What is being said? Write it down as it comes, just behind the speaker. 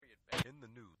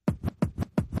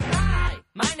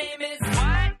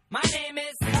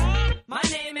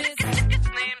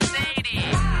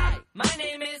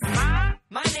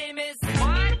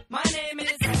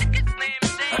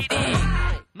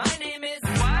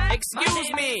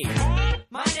Excuse me.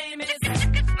 My name is.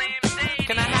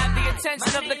 Can I have the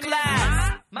attention of the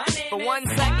class for 1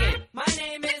 second? My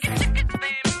name is.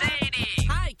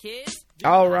 Hi, kids.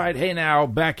 All right, hey now,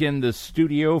 back in the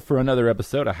studio for another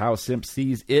episode of How Simp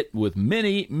Sees It with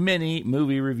many, many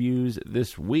movie reviews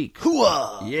this week.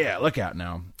 Hooah! Yeah, look out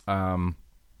now.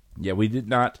 Yeah, we did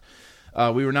not,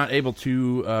 we were not able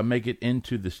to make it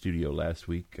into the studio last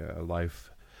week. Life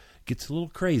gets a little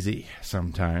crazy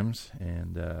sometimes,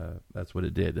 and that's what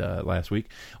it did last week.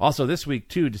 Also, this week,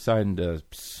 too, deciding to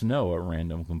snow a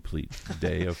random complete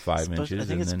day of 5 inches. I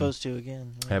think it's supposed to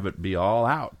again. Yeah. Have it be all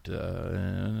out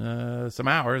in some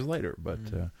hours later, but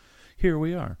here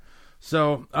we are.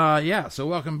 So, so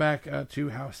welcome back to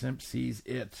How Simp Sees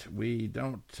It. We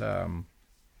don't,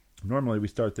 normally we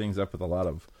start things up with a lot,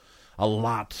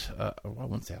 well, I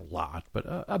wouldn't say a lot, but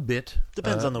a bit.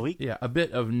 Depends on the week. Yeah, a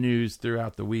bit of news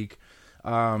throughout the week.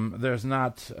 There's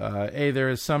not, there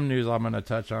is some news I'm going to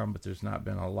touch on, but there's not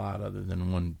been a lot other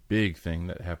than one big thing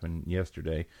that happened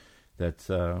yesterday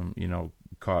that's,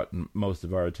 caught most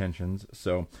of our attentions.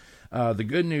 So the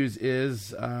good news is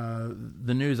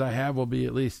the news I have will be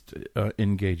at least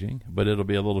engaging, but it'll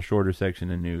be a little shorter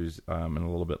section of news and a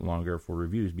little bit longer for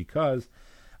reviews because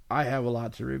I have a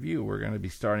lot to review. We're going to be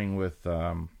starting with,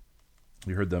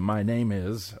 you heard the My Name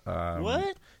Is.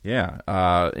 What?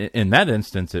 Yeah. In that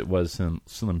instance, it was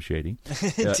Slim Shady.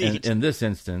 Indeed. In this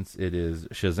instance, it is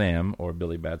Shazam or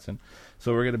Billy Batson.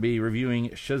 So we're going to be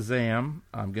reviewing Shazam.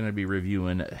 I'm going to be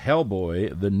reviewing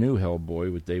Hellboy, the new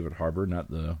Hellboy with David Harbour, not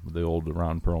the old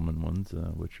Ron Perlman ones,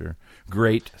 which are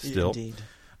great still. Indeed.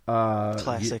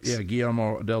 Classics.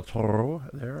 Guillermo del Toro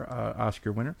there,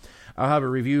 Oscar winner. I'll have a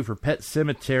review for Pet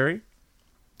Sematary,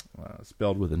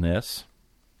 spelled with an S.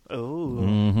 Oh.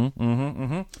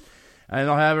 And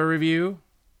I'll have a review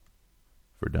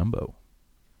for Dumbo.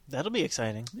 That'll be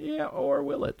exciting. Yeah, or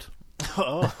will it?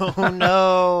 Oh,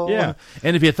 no. Yeah.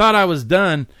 And if you thought I was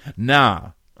done,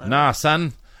 nah,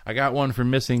 son. I got one for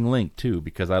Missing Link, too,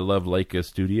 because I love Leica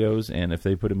Studios, and if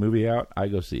they put a movie out, I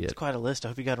go see it. It's quite a list. I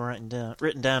hope you got it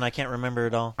written down. I can't remember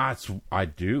it all. I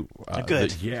do.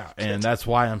 Good. Yeah, and that's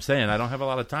why I'm saying I don't have a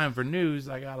lot of time for news.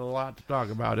 I got a lot to talk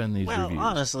about in these reviews. Well,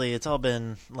 honestly, it's all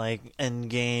been, like,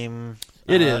 endgame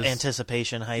it is.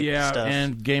 Anticipation hype stuff. Yeah,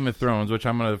 and Game of Thrones, which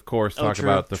I'm going to, of course, talk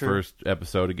about the first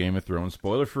episode of Game of Thrones.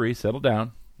 Spoiler-free. Settle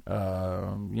down.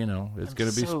 It's going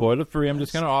to be spoiler-free. I'm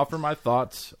just going to offer my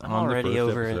thoughts on the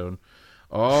first episode.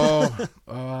 Oh,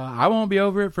 I won't be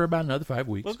over it for about another 5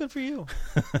 weeks. Well, good for you.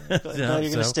 Glad you're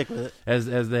going to stick with it. As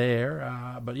they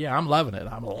air. But, yeah, I'm loving it.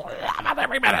 I'm loving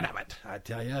every minute of it, I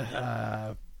tell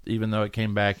you. Even though it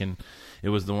came back and it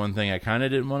was the one thing I kind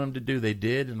of didn't want them to do, they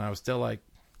did. And I was still like,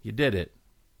 you did it.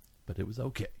 But it was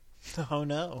okay. Oh,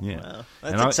 no. Yeah. Wow.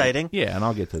 That's exciting. Yeah, and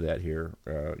I'll get to that here,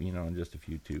 in just a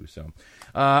few, too. So,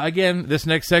 again, this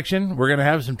next section, we're going to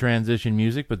have some transition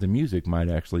music, but the music might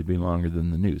actually be longer than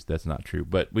the news. That's not true,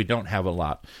 but we don't have a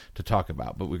lot to talk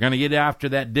about. But we're going to get after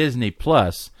that Disney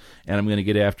Plus, and I'm going to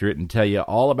get after it and tell you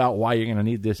all about why you're going to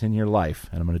need this in your life,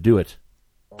 and I'm going to do it.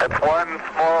 It's one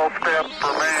small step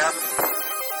for man.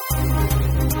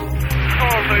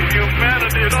 All the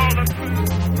humanity, all the...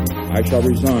 I shall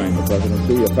resign the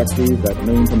presidency effective at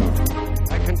noon tomorrow.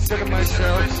 I consider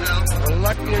myself the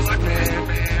luckiest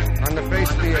man on the face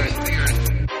of the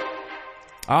earth.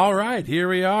 All right, here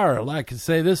we are. Like to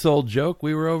say this old joke,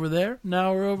 we were over there,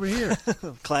 now we're over here.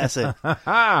 Classic.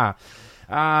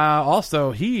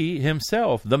 Also, he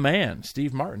himself, the man,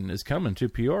 Steve Martin, is coming to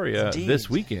Peoria this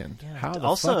weekend. Yeah. How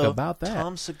the fuck about that?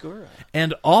 Tom Segura.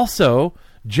 And also,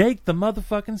 Jake the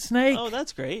motherfucking Snake. Oh,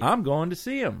 that's great. I'm going to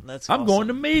see him. That's I'm awesome. going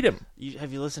to meet him.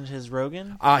 Have you listened to his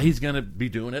Rogan? He's going to be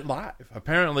doing it live.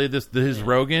 Apparently, his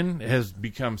Rogan has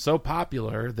become so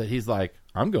popular that he's like,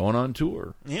 I'm going on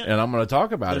tour, and I'm going to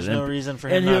talk about There's it. No reason for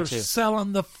him not to. And you're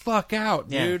selling the fuck out,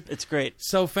 dude. It's great.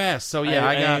 So fast. So,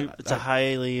 it's a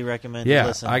highly recommended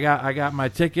listen. I got my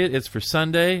ticket. It's for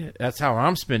Sunday. That's how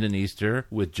I'm spending Easter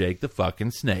with Jake the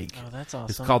fucking Snake. Oh, that's awesome.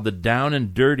 It's called the Down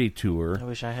and Dirty Tour. I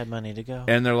wish I had money to go.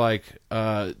 And they're like,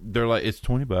 it's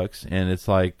 $20, and it's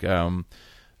like,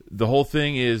 the whole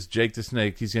thing is Jake the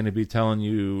Snake. He's going to be telling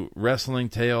you wrestling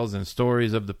tales and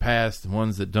stories of the past,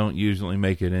 ones that don't usually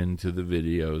make it into the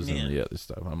videos and the other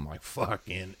stuff. I'm like,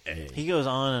 fucking A. He goes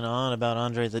on and on about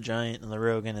Andre the Giant and the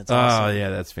Rogan. It's awesome. Oh, yeah,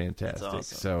 that's fantastic. That's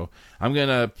awesome. So I'm going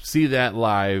to see that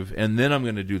live, and then I'm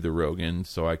going to do the Rogan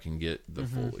so I can get the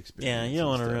full experience. Yeah, you don't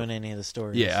want to ruin any of the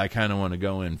stories. Yeah, I kind of want to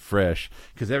go in fresh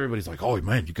because everybody's like, oh,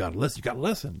 man, you got to listen. You got to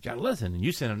listen. You got to listen. And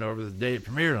you sent it over the day it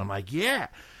premiered. And I'm like, yeah.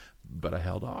 but I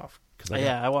held off.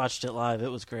 I watched it live. It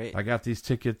was great. I got these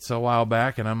tickets a while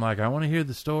back, and I'm like, I want to hear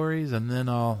the stories, and then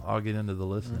I'll get into the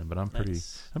listening. But I'm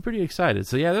pretty excited.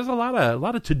 So yeah, there's a lot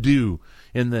of to do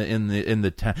in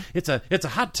the town. It's a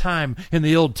hot time in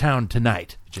the old town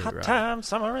tonight. Hot time,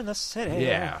 summer in the city.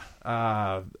 Yeah,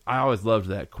 I always loved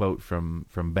that quote from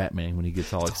Batman when he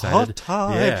gets all excited. Hot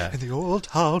time in the old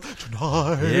town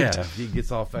tonight. Yeah, he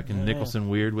gets all fucking Nicholson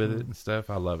weird with it and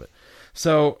stuff. I love it.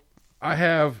 So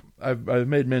I've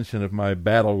made mention of my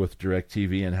battle with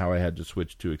DirecTV and how I had to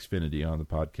switch to Xfinity on the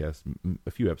podcast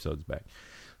a few episodes back.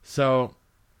 So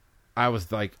I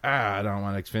was like, I don't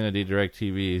want Xfinity.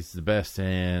 DirecTV is the best,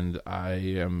 and I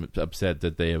am upset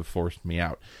that they have forced me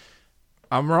out.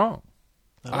 I'm wrong.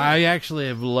 Oh. I actually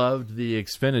have loved the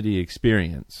Xfinity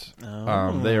experience.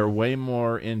 Oh. They are way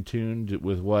more in tune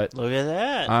with what Look at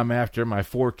that. I'm after. My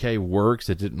 4K works.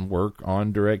 It didn't work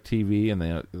on DirecTV, and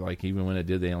they even when it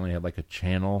did, they only had a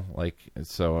channel.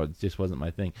 So it just wasn't my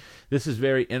thing. This is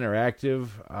very interactive.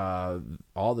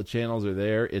 All the channels are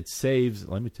there. It saves.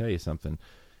 Let me tell you something.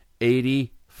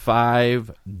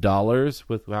 $85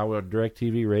 with how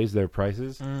DirecTV raised their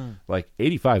prices.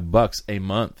 $85 a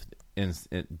month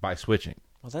by switching.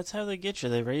 Well, that's how they get you.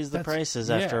 They raise the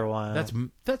prices after a while.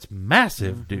 That's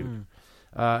massive, dude.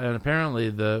 And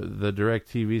apparently the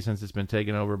DirecTV, since it's been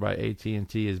taken over by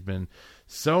AT&T, has been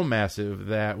so massive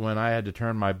that when I had to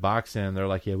turn my box in, they're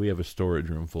like, yeah, we have a storage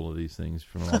room full of these things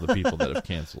from all the people that have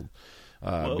canceled.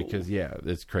 Because,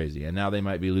 it's crazy. And now they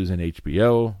might be losing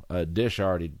HBO. Dish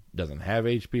already doesn't have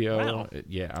HBO. Wow.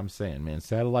 I'm saying, man,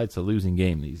 satellite's a losing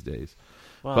game these days.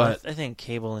 Well, but I think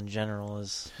cable in general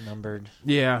is numbered.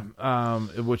 Yeah,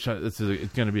 which it's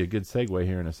going to be a good segue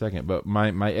here in a second. But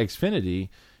my Xfinity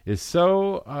is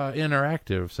so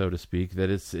interactive, so to speak, that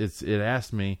it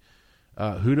asked me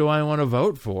who do I want to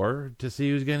vote for to see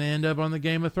who's going to end up on the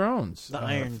Game of Thrones, the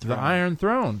Iron Throne. The Iron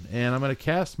Throne, and I'm going to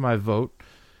cast my vote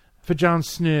for Jon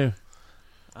Snow.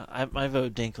 I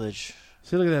vote Dinklage.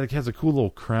 See, look at that! It has a cool little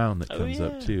crown that comes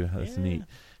up too. That's neat.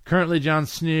 Currently, Jon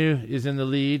Snow is in the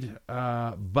lead,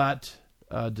 but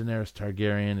Daenerys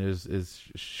Targaryen is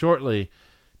shortly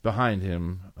behind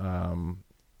him.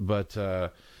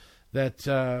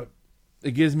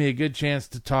 It gives me a good chance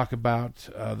to talk about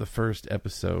the first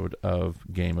episode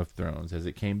of Game of Thrones as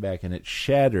it came back, and it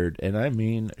shattered, and I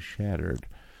mean shattered,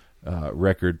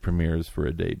 record premieres for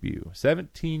a debut.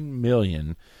 17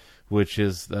 million, which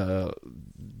is the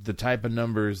type of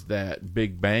numbers that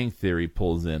Big Bang Theory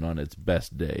pulls in on its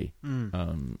best day.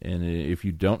 And if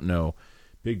you don't know,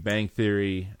 Big Bang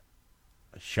Theory,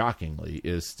 shockingly,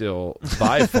 is still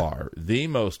by far the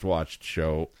most watched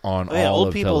show on all of television.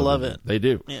 Old people love it. They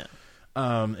do. Yeah.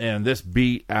 And this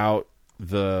beat out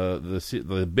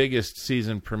the biggest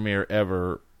season premiere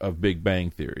ever of Big Bang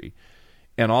Theory.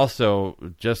 And also,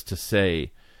 just to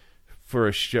say, for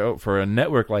a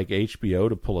network like HBO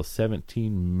to pull a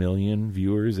 17 million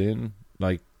viewers in,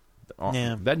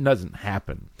 that doesn't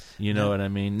happen. You know what I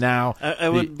mean? Now, I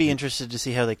would be interested to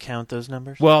see how they count those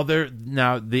numbers. Well,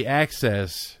 now the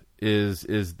access is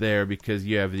there because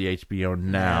you have the HBO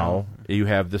Now, you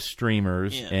have the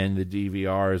streamers, and the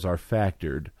DVRs are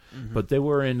factored. Mm-hmm. But they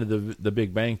were into the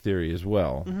Big Bang Theory as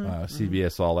well.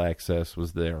 CBS All Access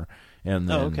was there. And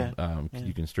then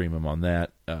you can stream them on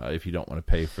that if you don't want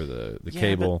to pay for the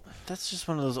cable. But that's just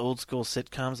one of those old school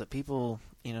sitcoms that people,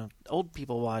 old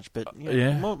people watch. But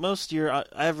most your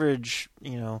average,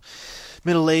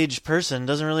 middle-aged person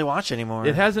doesn't really watch anymore.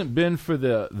 It hasn't been for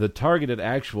the targeted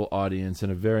actual audience in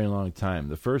a very long time.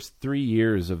 The first 3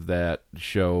 years of that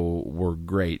show were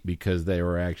great because they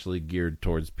were actually geared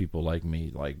towards people like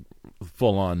me, like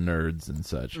full-on nerds and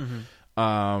such.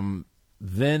 Mm-hmm.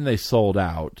 Then they sold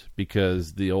out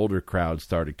because the older crowd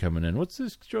started coming in. What's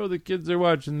this show the kids are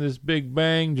watching, this Big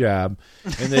Bang job?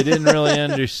 And they didn't really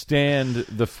understand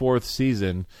the fourth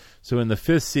season. So in the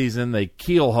fifth season, they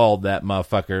keel-hauled that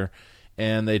motherfucker,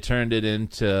 and they turned it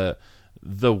into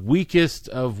the weakest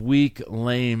of weak,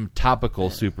 lame,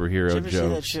 topical superhero jokes. Did you ever see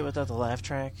that jokes. shit without the laugh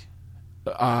track?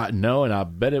 No, and I'll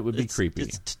bet it would be creepy.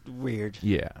 It's weird.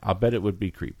 Yeah, I'll bet it would be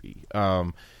creepy.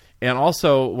 And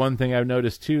also, one thing I've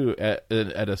noticed, too, at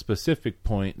a specific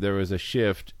point, there was a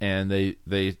shift, and they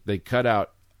cut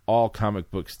out all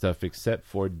comic book stuff except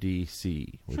for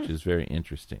DC, which is very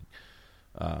interesting.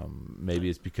 Maybe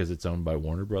it's because it's owned by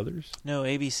Warner Brothers? No,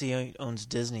 ABC owns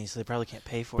Disney, so they probably can't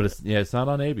pay for it. But it's not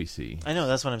on ABC. I know,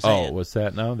 that's what I'm saying. Oh, what's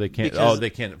that? No, they can't. They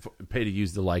can't pay to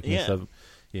use the likeness of.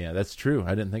 Yeah, that's true. I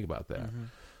didn't think about that.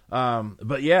 Mm-hmm.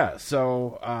 But yeah,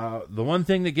 so the one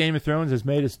thing that Game of Thrones has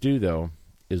made us do, though,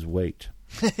 is wait.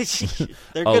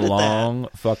 They're good a long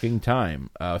fucking time.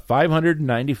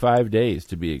 595 days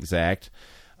to be exact.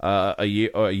 a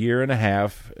year and a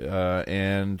half,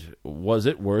 and was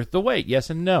it worth the wait? Yes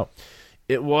and no.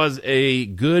 It was a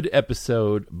good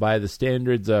episode by the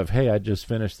standards of, hey, I just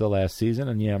finished the last season,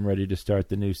 and yeah, I'm ready to start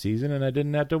the new season, and I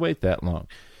didn't have to wait that long.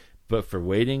 But for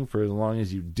waiting for as long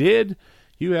as you did,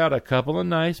 you had a couple of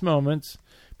nice moments.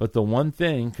 But the one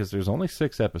thing, because there's only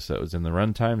 6 episodes, and the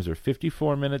run times are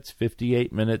 54 minutes,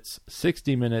 58 minutes,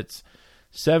 60 minutes,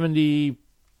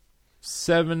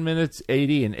 77 minutes,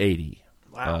 80, and 80.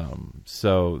 Wow.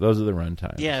 So those are the run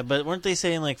times. Yeah, but weren't they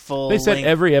saying like full? They said length,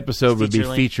 every episode would be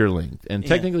length? feature length, and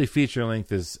technically feature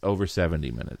length is over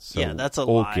 70 minutes. So yeah, that's a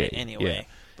lie anyway. Yeah.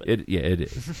 It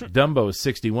is. Dumbo is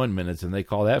 61 minutes, and they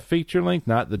call that feature length,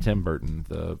 not the Tim Burton,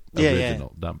 the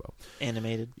original Dumbo.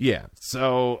 Animated. Yeah.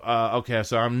 So, okay,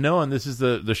 so I'm knowing this is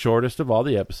the shortest of all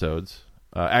the episodes.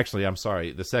 Actually, I'm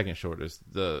sorry, the second shortest.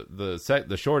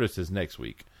 The shortest is next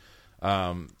week.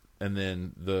 And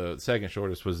then the second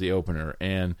shortest was the opener.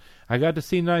 And I got to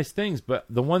see nice things. But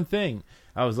the one thing,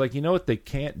 I was like, you know what they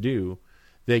can't do?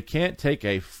 They can't take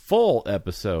a full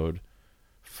episode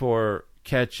for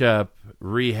catch up,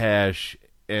 rehash,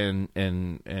 and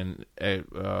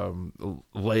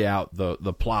lay out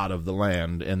the plot of the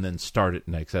land and then start it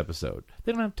next episode.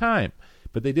 They don't have time.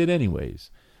 But they did anyways.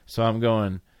 So I'm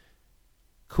going,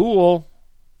 cool.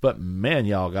 But, man,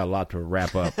 y'all got a lot to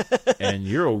wrap up, and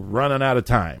you're running out of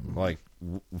time. Like,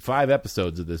 5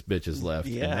 episodes of this bitch is left,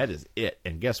 and that is it.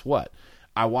 And guess what?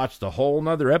 I watched a whole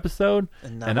nother episode,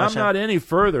 and I'm not any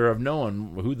further of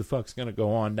knowing who the fuck's going to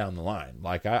go on down the line.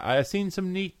 Like, I seen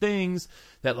some neat things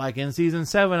that, like, in Season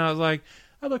 7, I was like,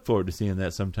 I look forward to seeing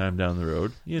that sometime down the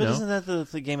road. But isn't that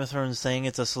the Game of Thrones thing?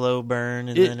 It's a slow burn,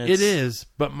 and then it's... It is,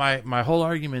 but my whole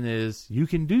argument is you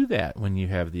can do that when you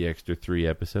have the extra 3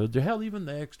 episodes, or hell, even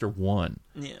the extra 1.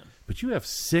 Yeah. But you have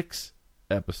 6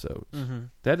 episodes. Mm-hmm.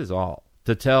 That is all.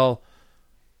 To tell,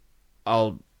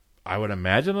 I would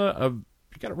imagine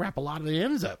you got to wrap a lot of the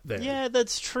ends up there. Yeah,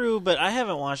 that's true, but I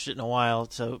haven't watched it in a while,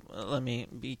 so let me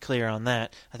be clear on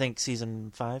that. I think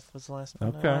season 5 was the last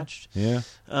one I watched. Yeah.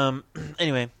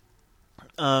 Anyway,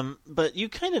 but you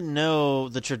kind of know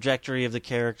the trajectory of the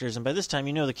characters, and by this time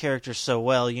you know the characters so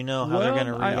well, you know how they're going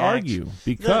to react. I argue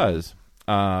because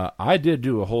I did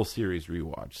do a whole series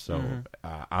rewatch, so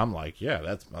I'm like, yeah,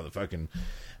 that's motherfucking...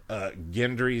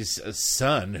 Gendry's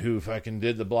son who fucking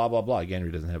did the blah blah blah.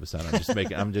 Gendry doesn't have a son.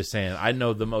 I'm just saying I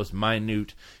know the most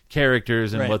minute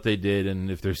characters and what they did, and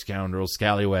if they're scoundrels,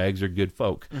 scallywags, or good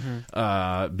folk.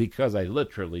 Because I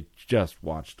literally just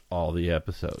watched all the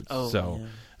episodes.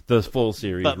 The full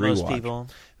series but rewatch. Most people.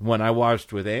 When I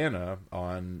watched with Anna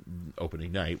on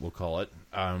opening night, we'll call it,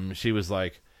 she was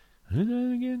like, "Who's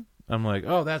that again?" I'm like,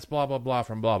 "Oh, that's blah blah blah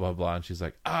from blah blah blah," and she's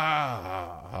like,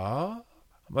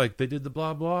 like they did the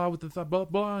blah blah with the blah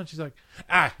blah, and she's like,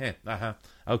 okay.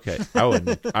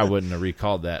 I wouldn't have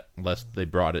recalled that unless they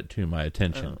brought it to my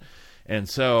attention, and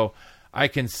so I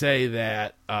can say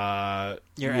that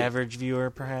your average viewer,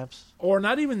 perhaps, or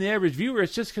not even the average viewer.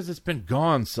 It's just because it's been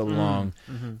gone so long.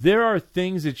 There are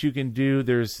things that you can do.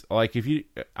 There's like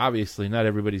obviously not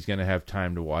everybody's going to have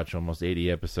time to watch almost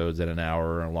 80 episodes at an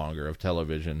hour or longer of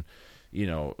television.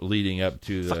 Leading up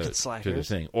to the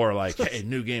thing. Or like, hey,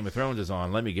 new Game of Thrones is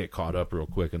on. Let me get caught up real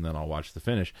quick, and then I'll watch the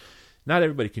finish. Not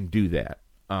everybody can do that.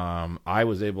 I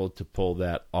was able to pull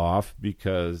that off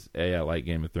because, A, I like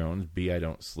Game of Thrones. B, I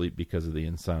don't sleep because of the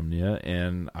insomnia.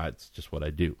 And it's just what I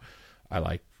do. I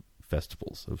like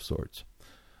festivals of sorts.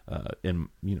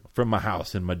 From my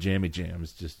house in my jammy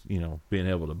jams, just, being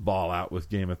able to ball out with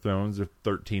Game of Thrones or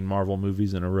 13 Marvel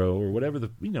movies in a row or whatever the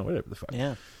fuck.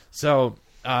 Yeah. So...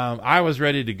 I was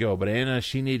ready to go, but Anna,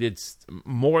 she needed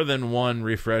more than one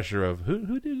refresher of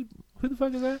who the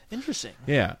fuck is that? Interesting.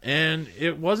 Yeah, and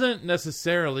it wasn't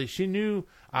necessarily. She knew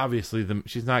obviously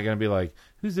she's not going to be like,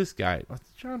 who's this guy?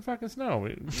 Jon fucking Snow.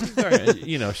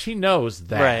 She knows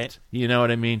that. Right. You know what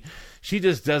I mean? She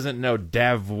just doesn't know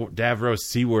Davros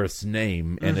Seaworth's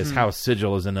name and his house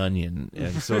sigil is an onion,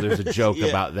 and so there's a joke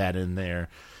about that in there.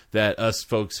 That us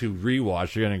folks who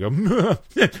rewatch are going to go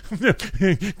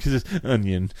because it's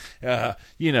onion,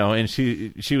 and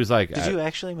she was like, "Did you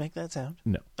actually make that sound?"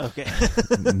 No. Okay.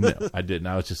 No, I didn't.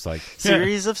 I was just like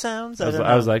series of sounds.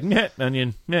 I was like, meh,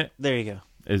 onion, meh. There you go.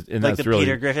 And like that's the really,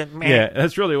 Peter Griffin. Meh. Yeah,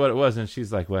 that's really what it was. And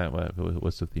she's like,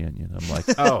 what's with the onion? I'm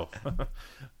like, oh.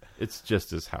 It's just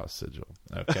his house sigil,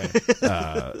 okay?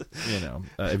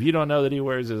 If you don't know that he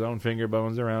wears his own finger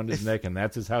bones around his neck and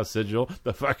that's his house sigil,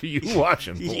 the fuck are you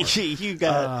watching for? If you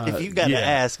got to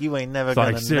ask, you ain't never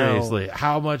gonna know. Seriously,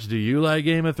 how much do you like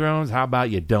Game of Thrones? How about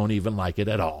you don't even like it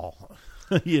at all?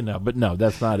 But no,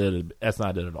 that's not it. That's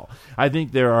not it at all. I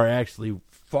think there are actually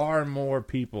far more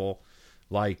people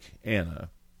like Anna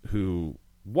who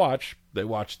watch, they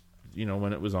watched,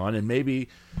 when it was on, and maybe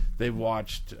they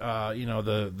watched,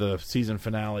 the season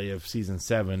finale of season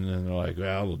 7, and they're like,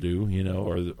 well, it'll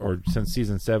do, or since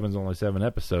season 7's only 7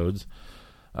 episodes,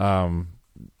 our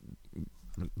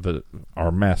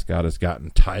mascot has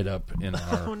gotten tied up in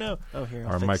our,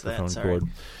 our microphone cord.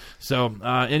 So,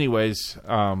 anyways,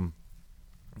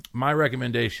 my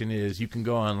recommendation is you can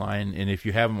go online, and if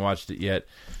you haven't watched it yet,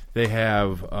 they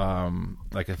have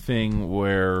like a thing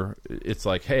where it's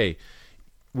like, hey,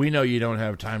 we know you don't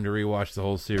have time to rewatch the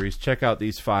whole series. Check out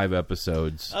these 5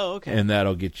 episodes. Oh, okay. And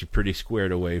that'll get you pretty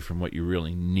squared away from what you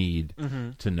really need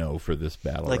to know for this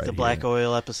battle. Like right the here. Black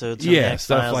Oil episodes. Yeah,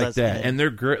 stuff like that. And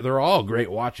they're all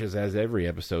great watches, as every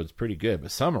episode's pretty good,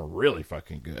 but some are really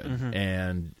fucking good.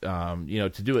 And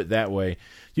to do it that way,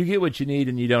 you get what you need,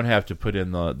 and you don't have to put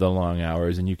in the long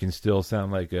hours, and you can still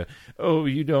sound like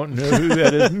you don't know who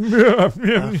that is.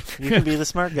 You can be the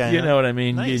smart guy. You know what I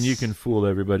mean? Nice. And you can fool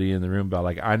everybody in the room about,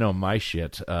 like, I know my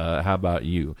shit. How about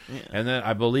you? Yeah. And then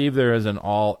I believe there is an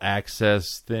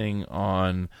all-access thing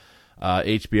on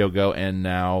HBO Go and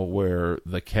now where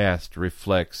the cast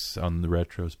reflects on the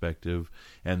retrospective.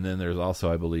 And then there's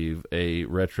also, I believe, a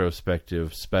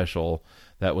retrospective special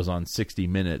that was on 60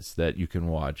 Minutes that you can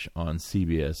watch on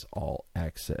CBS All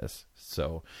Access.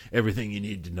 So everything you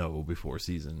need to know before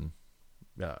season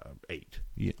 8.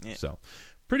 Yeah. So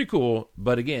pretty cool.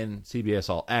 But again, CBS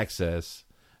All Access,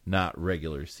 not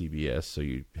regular CBS, so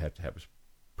you have to have a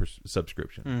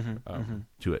subscription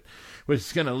to it, which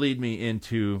is going to lead me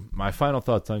into my final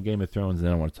thoughts on Game of Thrones, and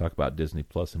then I want to talk about Disney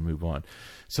Plus and move on.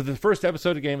 So the first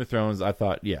episode of Game of Thrones, I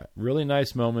thought, really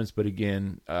nice moments, but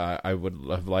again, I would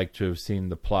have liked to have seen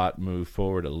the plot move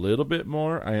forward a little bit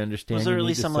more. I understand. Was there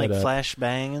really some like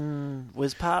flashbang and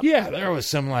whiz pop? Yeah, there was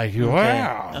some like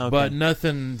wow, but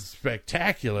nothing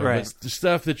spectacular. Right. But the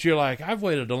stuff that you're like, I've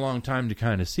waited a long time to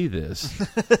kind of see this.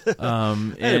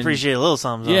 I appreciate a little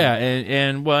something. Yeah,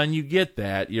 and you get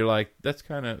that, you're like, that's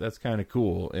kind of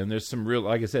cool. And there's some real,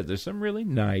 like I said, there's some really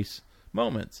nice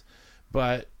moments.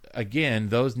 But again,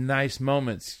 those nice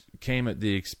moments came at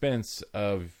the expense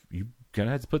of you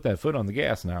gonna have to put that foot on the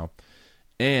gas now.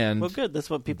 And well, good. That's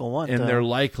what people want. And they're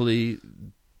likely,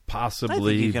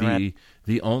 possibly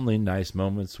the only nice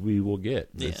moments we will get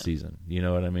this season. You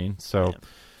know what I mean? So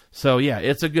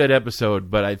it's a good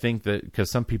episode. But I think that because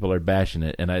some people are bashing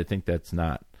it, and I think that's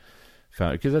not.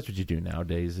 Because that's what you do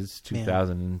nowadays. It's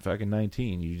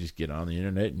 2019. You just get on the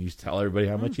internet and you just tell everybody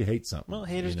how much you hate something. Well,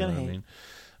 haters gonna hate. I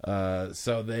mean?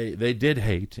 So they did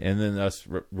hate, and then us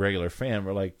regular fan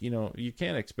were like, you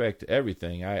can't expect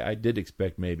everything. I did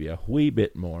expect maybe a wee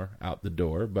bit more out the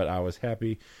door, but I was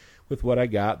happy with what I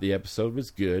got. The episode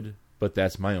was good, but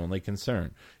that's my only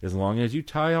concern. As long as you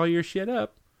tie all your shit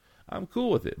up, I'm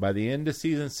cool with it. By the end of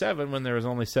season 7, when there was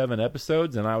only 7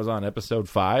 episodes, and I was on episode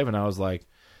 5, and I was like,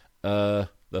 the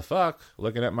fuck?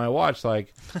 Looking at my watch,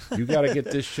 like, you got to get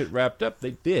this shit wrapped up.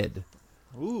 They did.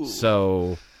 Ooh.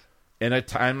 So, in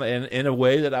a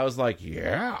way that I was like,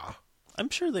 yeah. I'm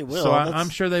sure they will. So I'm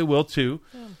sure they will too.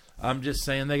 Yeah. I'm just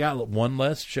saying they got one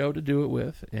less show to do it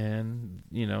with, and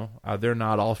they're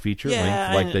not all feature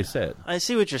length like they said. I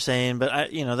see what you're saying,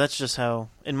 but that's just how,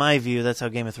 in my view, that's how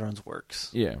Game of Thrones works.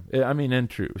 Yeah, I mean, and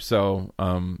true. So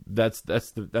that's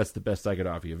the best I could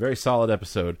offer you. A very solid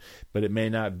episode, but it may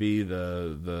not be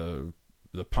the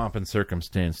pomp and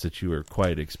circumstance that you were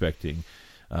quite expecting.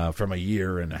 From a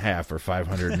year and a half or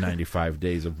 595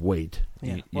 days of wait.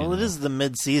 Yeah. It is the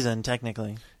mid-season,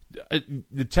 technically.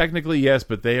 Technically, yes,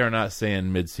 but they are not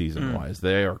saying mid-season wise.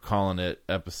 They are calling it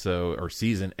episode or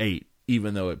season 8,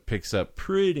 even though it picks up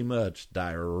pretty much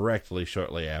directly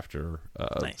shortly after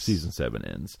season 7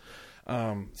 ends.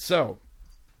 So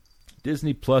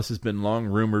Disney Plus has been long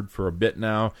rumored for a bit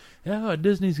now. Yeah,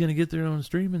 Disney's going to get their own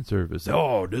streaming service.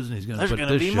 Oh, Disney's going to put this show. There's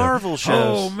going to be Marvel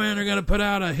shows. Oh, man, they're going to put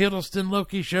out a Hiddleston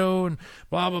Loki show and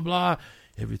blah, blah, blah.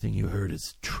 Everything you heard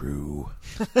is true.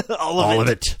 All of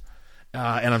it.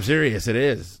 And I'm serious, it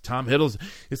is. Tom Hiddleston.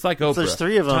 It's like Oprah. There's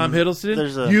 3 of them. Tom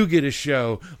Hiddleston, you get a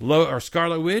show. Or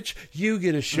Scarlet Witch, you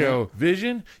get a show.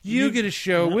 Vision, you get a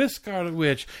show with Scarlet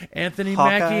Witch. Anthony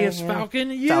Mackie as Falcon,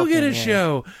 you get a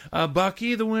show.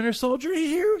 Bucky, the Winter Soldier,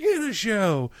 you get a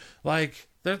show. Like,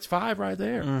 that's 5 right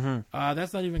there.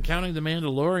 That's not even counting The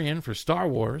Mandalorian for Star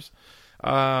Wars.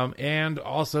 And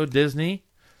also Disney,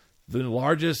 the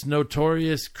largest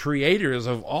notorious creators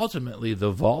of ultimately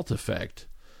the Vault effect.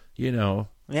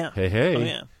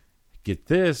 Hey, get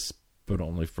this, but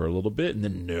only for a little bit, and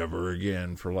then never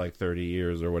again for like 30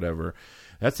 years or whatever.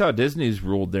 That's how Disney's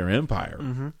ruled their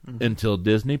empire until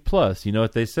Disney Plus. You know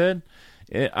what they said?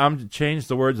 I'm to change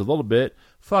the words a little bit.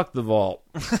 fuck the vault.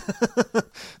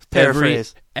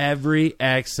 Paraphrase. Every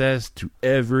access to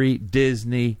every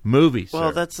Disney movie, sir.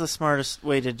 Well, that's the smartest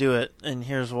way to do it, and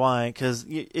here's why. Because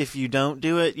if you don't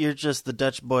do it, you're just the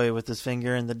Dutch boy with his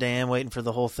finger in the dam waiting for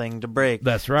the whole thing to break.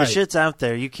 That's right. The shit's out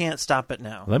there. You can't stop it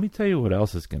now. Let me tell you what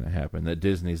else is going to happen. That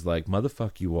Disney's like,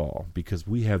 motherfuck you all, because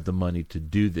we have the money to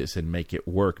do this and make it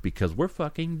work because we're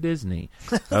fucking Disney.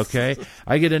 Okay?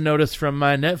 I get a notice from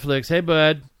my Netflix, hey,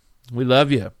 bud, we love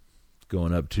you. It's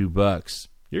going up $2.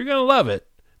 You're going to love it,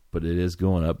 but it is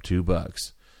going up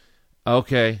 $2.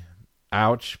 Okay.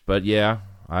 Ouch. But yeah,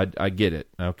 I get it.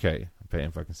 Okay. I'm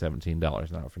paying fucking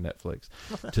 $17 now for Netflix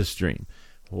to stream.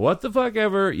 What the fuck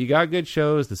ever. You got good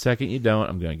shows. The second you don't,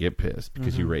 I'm going to get pissed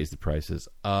because you raised the prices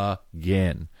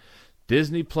again.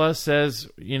 Disney Plus says,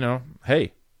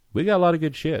 hey, we got a lot of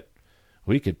good shit.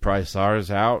 We could price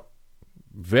ours out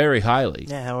very highly.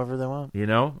 Yeah, however they want.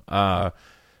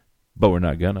 But we're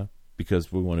not gonna because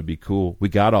we want to be cool. We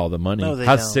got all the money. No,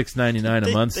 How's don't. $6.99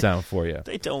 a month sound for you?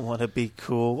 They don't want to be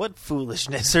cool. What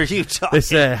foolishness are you talking? They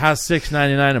said, how's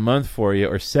 $6.99 a month for you,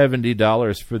 or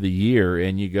 $70 for the year?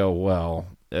 And you go, well,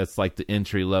 that's like the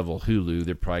entry level Hulu.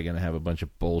 They're probably gonna have a bunch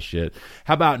of bullshit.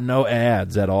 How about no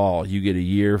ads at all? You get a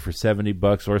year for $70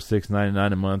 or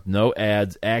 $6.99 a month. No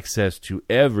ads, access to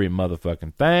every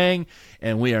motherfucking thing,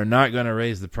 and we are not gonna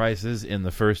raise the prices in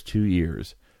the first 2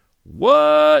 years.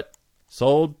 What?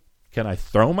 Sold? Can I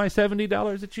throw my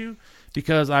 $70 at you?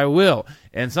 Because I will.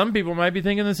 And some people might be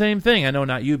thinking the same thing. I know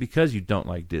not you because you don't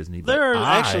like Disney. But there are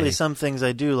actually some things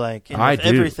I do like. And if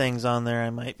everything's on there, I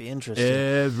might be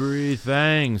interested.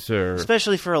 Everything, sir.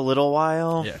 Especially for a little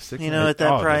while. Yes. At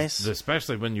that price.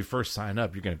 Especially when you first sign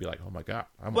up, you're going to be like, oh my God.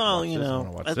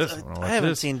 I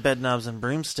haven't seen Bedknobs and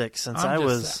Broomsticks since I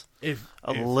was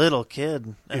a little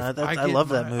kid. And I love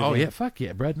that movie. Oh, yeah. Fuck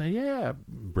yeah. Bedknobs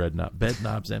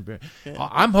and yeah.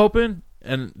 I'm hoping.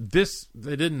 And this,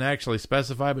 they didn't actually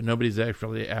specify, but nobody's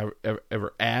actually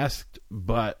ever asked.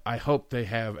 But I hope they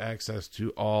have access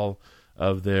to all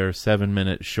of their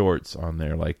 7-minute shorts on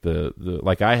there, like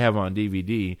like I have on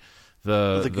DVD.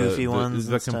 The Goofy ones,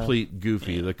 the complete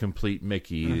Goofy, the complete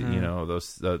Mickey,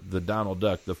 those the Donald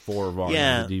Duck, the 4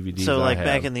 volumes of DVDs. So like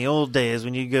back in the old days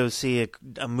when you go see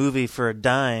a movie for a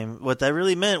dime, what that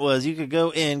really meant was you could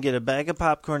go in, get a bag of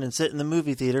popcorn, and sit in the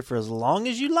movie theater for as long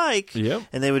as you like. Yep.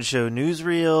 And they would show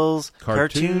newsreels,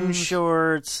 cartoon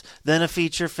shorts, then a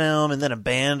feature film, and then a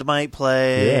band might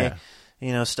play.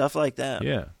 Yeah. Stuff like that.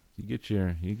 Yeah, you get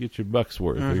your buck's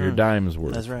worth or your dime's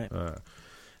worth. That's right.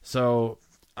 So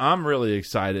I'm really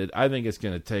excited. I think it's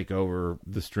going to take over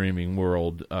the streaming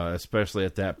world, especially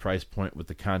at that price point with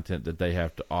the content that they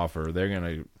have to offer. They're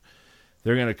going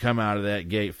to come out of that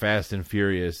gate fast and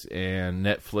furious, and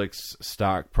Netflix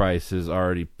stock price has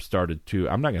already started to,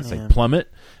 I'm not going to say plummet,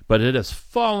 but it has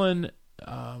fallen.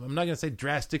 I'm not going to say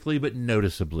drastically, but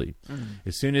noticeably.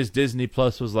 As soon as Disney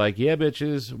Plus was like, yeah,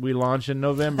 bitches, we launch in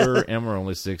November, and we're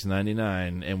only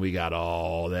 $6.99, and we got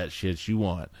all that shit you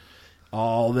want.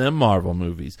 All them Marvel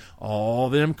movies, all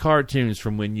them cartoons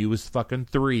from when you was fucking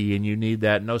 3 and you need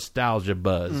that nostalgia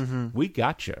buzz. We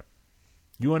got you.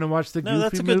 You want to watch the Goofy movie? No,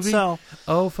 that's a good sell.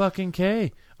 Oh, fucking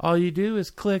K. All you do is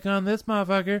click on this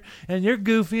motherfucker and you're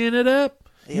goofying it up.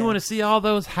 Yeah. You want to see all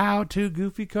those how-to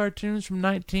Goofy cartoons from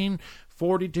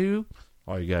 1942?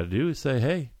 All you got to do is say,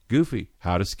 hey, Goofy,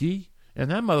 how to ski? And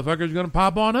that motherfucker's going to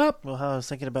pop on up. Well, I was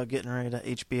thinking about getting rid of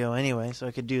HBO anyway, so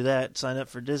I could do that, sign up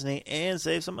for Disney, and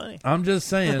save some money. I'm just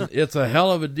saying, it's a hell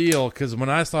of a deal, because when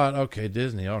I thought, okay,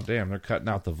 Disney, oh, damn, they're cutting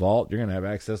out the vault. You're going to have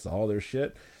access to all their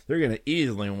shit. They're going to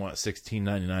easily want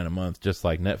 $16.99 a month, just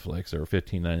like Netflix, or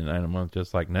 $15.99 a month,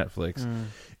 just like Netflix.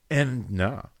 And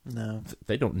no,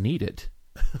 they don't need it.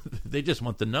 They just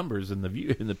want the numbers and the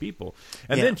view and the people.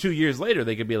 And then 2 years later,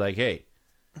 they could be like, hey,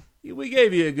 we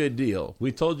gave you a good deal.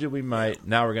 We told you we might.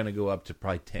 Now we're going to go up to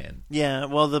probably 10. Yeah,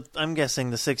 well, I'm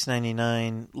guessing the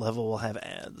 $6.99 level will have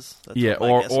ads.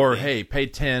 That's or hey, pay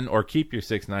 10 or keep your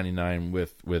 $6.99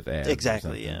 with ads.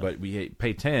 Exactly. Yeah. But we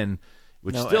pay 10,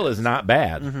 which still is not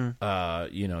bad.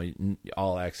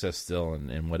 All access still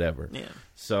and whatever. Yeah.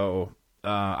 So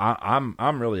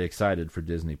I'm really excited for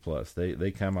Disney Plus.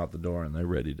 They come out the door and they're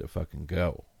ready to fucking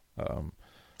go.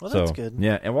 Well, that's good.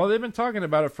 Yeah, and they've been talking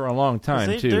about it for a long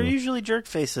time, too. They're usually jerk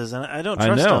faces, and I don't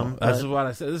trust them. That's what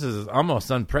I said. This is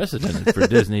almost unprecedented for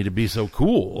Disney to be so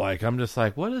cool. Like, I'm just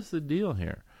like, what is the deal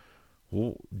here?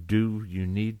 Well, do you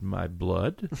need my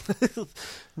blood?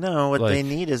 No, what they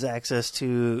need is access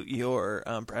to your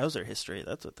browser history.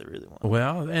 That's what they really want.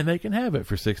 Well, and they can have it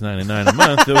for $6.99 a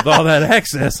month with all that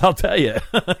access, I'll tell you.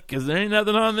 Because there ain't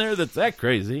nothing on there that's that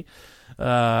crazy.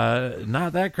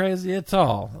 Not that crazy at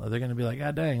all. They're going to be like,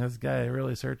 God dang, this guy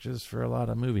really searches for a lot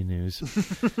of movie news.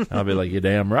 I'll be like, you're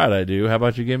damn right I do. How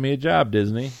about you give me a job,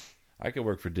 Disney? I could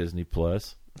work for Disney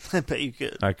Plus. I bet you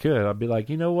could. I could. I'd be like,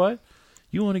 you know what?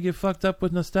 You want to get fucked up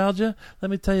with nostalgia?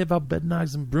 Let me tell you about bed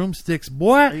knobs and broomsticks,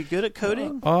 boy. Are you good at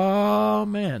coding? Oh,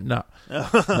 man. No. No,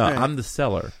 right. I'm the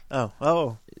seller.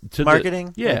 Oh. To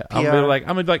Marketing? Yeah. Like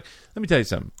I'm like, let me tell you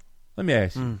something. Let me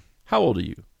ask you. How old are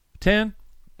you? 10?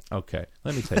 Okay.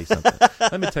 Let me tell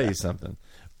you something.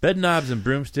 Bed knobs and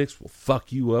broomsticks will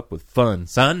fuck you up with fun,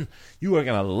 son. You are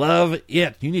going to love it.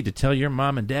 You need to tell your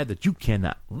mom and dad that you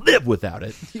cannot live without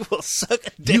it. You will suck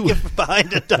a dick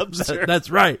behind a dumpster.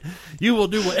 That's right. You will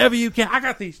do whatever you can. I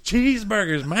got these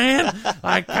cheeseburgers, man.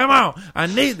 Like, come on. I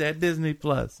need that Disney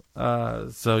Plus.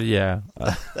 So, yeah.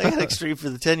 That got extreme for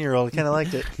the 10-year-old. I kind of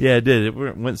liked it. Yeah, it did.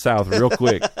 It went south real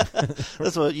quick.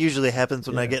 That's what usually happens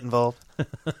when I get involved.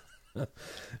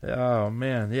 Oh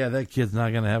man, yeah, that kid's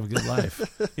not gonna have a good life.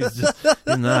 He's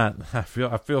not. I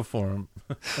feel for him.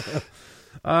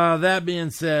 That being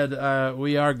said,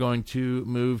 we are going to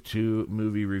move to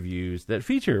movie reviews that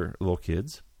feature little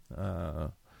kids.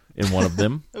 In one of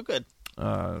them. Oh, good.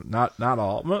 Not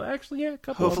all. Well, actually, yeah, a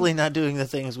couple. Hopefully, not doing the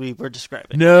things we were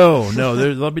describing. No,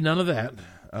 there'll be none of that.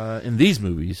 In these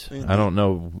movies, I don't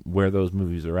know where those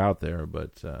movies are out there,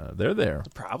 but they're there.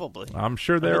 Probably. I'm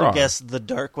sure there I are. guess the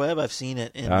dark web. I've seen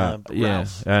it in Yeah,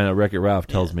 Ralph. and Wreck-It Ralph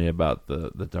tells me about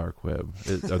the dark web,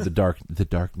 or the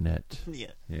dark net.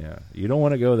 Yeah. You don't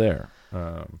want to go there.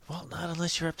 Well, not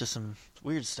unless you're up to some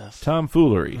weird stuff.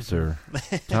 Tomfoolery, sir.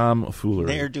 Tomfoolery.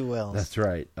 Ne'er-do-wells. That's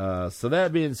right. So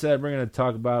that being said, we're going to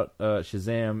talk about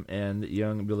Shazam and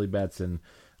young Billy Batson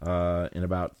in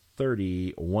about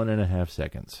 31 and a half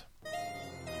seconds.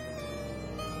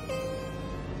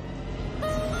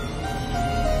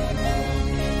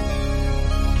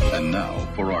 And now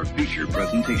for our feature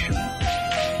presentation.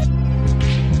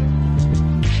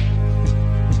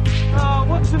 Oh,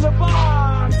 what's in the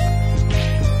box?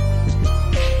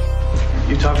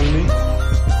 You talking to me?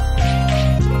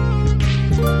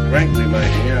 Frankly, my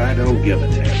dear, I don't give a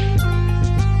damn.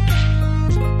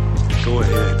 Go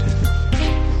ahead.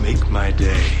 Make my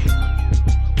day.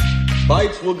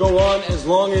 Fights will go on as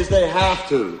long as they have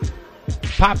to.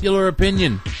 Popular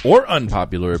opinion or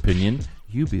unpopular opinion,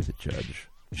 you be the judge.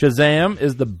 Shazam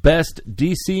is the best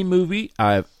DC movie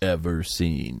I've ever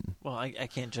seen. Well, I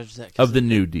can't judge that. Of the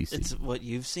new DC. It's what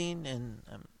you've seen, and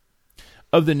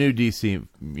of the new DC,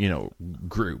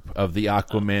 group of the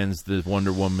Aquamans, the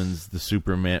Wonder Womans, the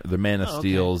Superman, the Man of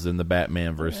Steels, and the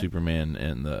Batman versus Superman,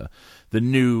 and the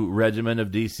new regiment of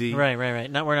DC. Right.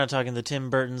 We're not talking the Tim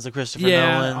Burtons, the Christopher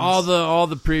Nolans. all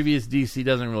the previous DC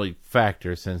doesn't really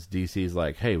factor since DC's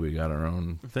like, hey, we got our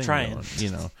own thing going,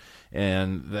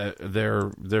 and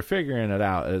they're figuring it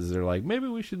out as they're like, maybe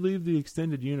we should leave the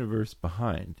extended universe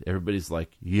behind. Everybody's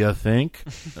like, you think?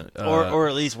 or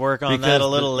at least work on that a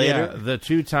little later. Yeah, the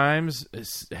 2 times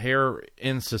here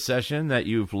in succession that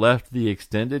you've left the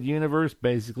extended universe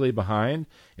basically behind,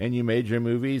 and you made your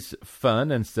movies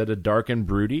fun instead of dark and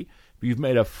broody, you've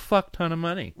made a fuck ton of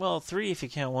money. Well, 3 if you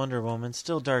count Wonder Woman,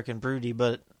 still dark and broody,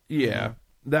 but yeah.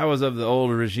 That was of the old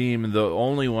regime. The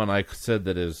only one I said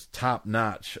that is top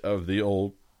notch of the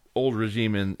old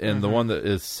regime, and the one that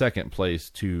is second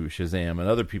place to Shazam. And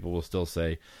other people will still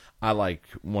say, I like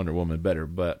Wonder Woman better,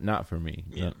 but not for me.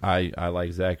 Yeah. I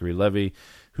like Zachary Levi,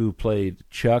 who played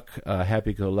Chuck, a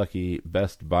happy-go-lucky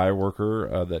Best Buy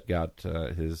worker that got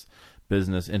his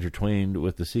business intertwined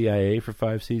with the CIA for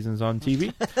 5 seasons on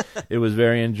TV. It was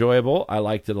very enjoyable. I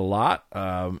liked it a lot,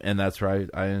 and that's why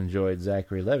I enjoyed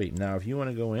Zachary Levi. Now, if you want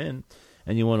to go in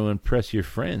and you want to impress your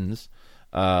friends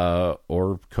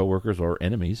or coworkers or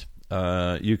enemies,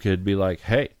 you could be like,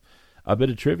 hey, a bit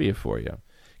of trivia for you.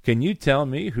 Can you tell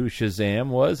me who Shazam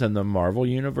was in the Marvel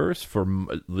Universe for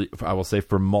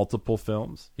multiple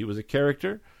films? He was a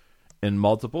character in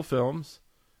multiple films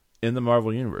in the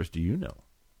Marvel Universe. Do you know?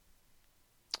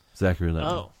 Zachary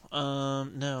Levi.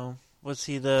 No. Was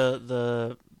he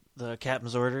the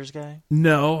Captain's Orders guy?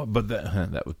 No, but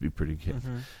that would be pretty good.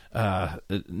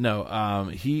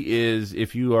 No, he is.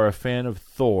 If you are a fan of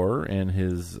Thor and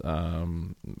his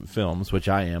films, which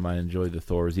I am, I enjoy the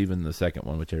Thors, even the second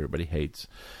one, which everybody hates.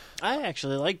 I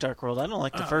actually like Dark World. I don't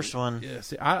like the first one. Yeah,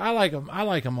 see, I like him. I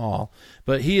like them all,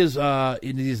 but he is.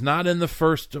 He's not in the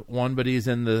first one, but he's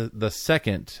in the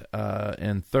second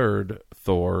and third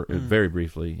Thor. Very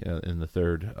briefly in the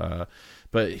third.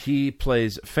 but he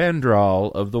plays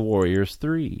Fandral of the Warriors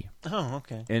 3. Oh,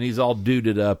 okay. And he's all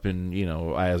duded up in,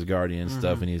 Asgardian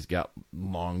stuff, and he's got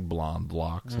long blonde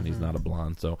locks, and he's not a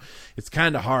blonde, so it's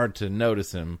kind of hard to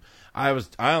notice him.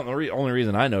 The only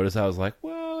reason I noticed, I was like,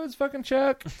 well, it's fucking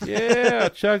Chuck. Yeah,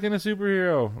 Chuck in a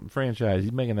superhero franchise.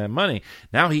 He's making that money.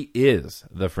 Now he is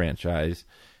the franchise.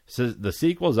 So the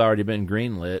sequel's already been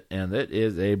greenlit, and it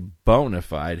is a bona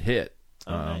fide hit.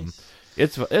 Nice.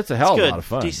 It's a hell of a lot of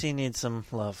fun. DC needs some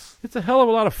love. It's a hell of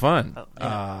a lot of fun. Oh,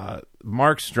 yeah.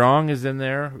 Mark Strong is in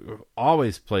there.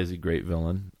 Always plays a great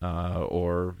villain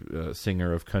or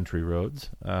singer of country roads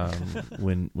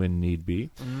when need be.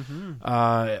 Mm-hmm.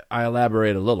 I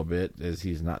elaborate a little bit, as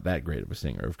he's not that great of a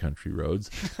singer of country roads,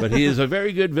 but he is a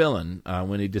very good villain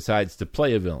when he decides to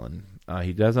play a villain.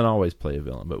 He doesn't always play a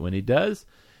villain, but when he does,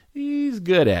 he's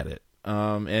good at it.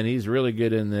 And he's really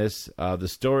good in this. The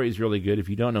story's really good. If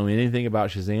you don't know anything about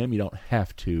Shazam, you don't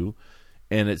have to,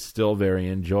 and it's still very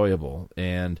enjoyable.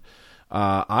 And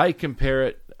I compare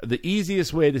it, the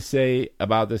easiest way to say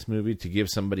about this movie, to give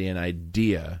somebody an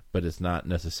idea, but it's not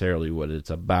necessarily what it's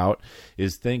about,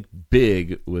 is think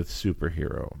big with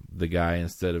superhero. The guy,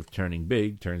 instead of turning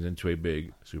big, turns into a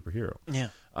big superhero. Yeah.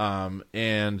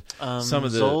 And some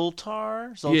of the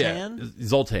Zoltan.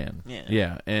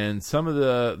 Yeah. And some of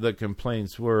the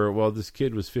complaints were, well, this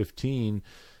kid was 15.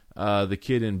 The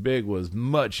kid in Big was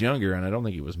much younger, and I don't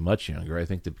think he was much younger. I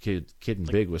think the kid in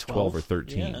Big was 12 or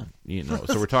 13. Yeah.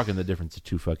 So we're talking the difference of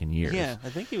 2 fucking years. Yeah, I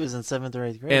think he was in 7th or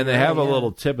 8th grade. And they have a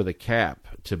little tip of the cap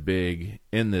to Big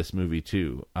in this movie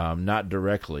too. Not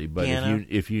directly, but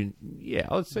if you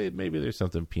let's say maybe there's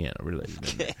something piano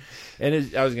related in there. And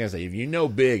I was gonna say, if you know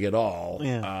Big at all,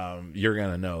 you're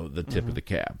gonna know the tip of the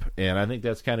cap. And I think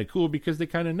that's kind of cool, because they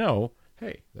kind of know,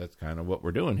 hey, that's kind of what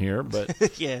we're doing here. But,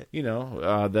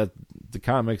 that the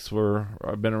comics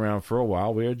have been around for a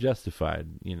while. We are justified.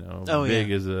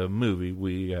 Big is a movie.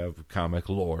 We have comic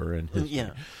lore and history.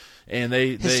 Yeah. And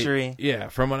history.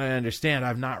 From what I understand,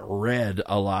 I've not read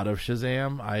a lot of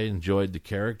Shazam. I enjoyed the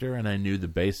character, and I knew the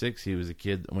basics. He was a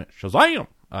kid that went, Shazam!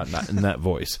 Not in that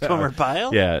voice. Gomer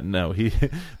Pyle? Yeah, no.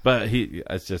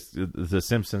 It's just, The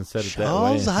Simpsons said it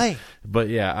that way. But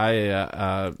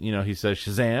yeah, he says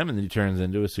Shazam, and then he turns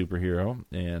into a superhero,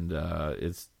 and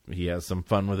he has some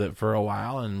fun with it for a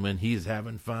while, and when he's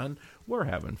having fun, we're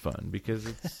having fun, because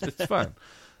it's fun.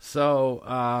 So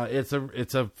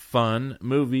it's a fun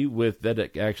movie that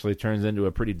it actually turns into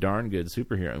a pretty darn good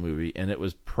superhero movie, and it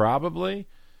was probably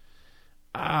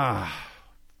I'm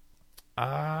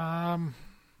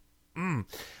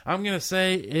going to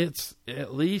say it's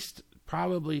at least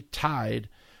probably tied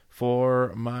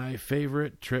for my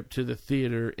favorite trip to the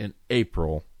theater in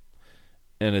April.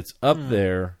 And it's up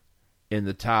there in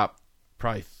the top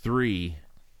probably 3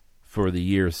 for the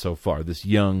year so far, this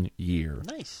young year.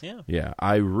 Nice, yeah. Yeah,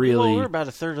 I really... Well, we're about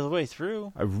a third of the way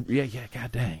through. Yeah,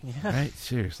 god dang. Yeah. Right?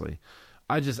 Seriously.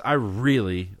 I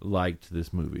really liked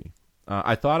this movie.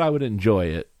 I thought I would enjoy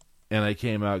it, and I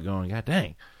came out going, god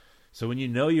dang. So when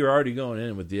you're already going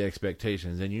in with the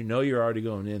expectations, and you're already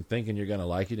going in thinking you're going to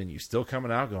like it, and you're still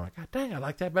coming out going, god dang, I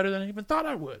like that better than I even thought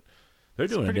I would. They're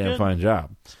doing a damn fine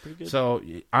job. It's pretty good. So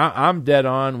I'm dead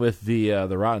on with the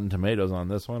Rotten Tomatoes on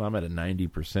this one. I'm at a 90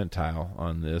 percentile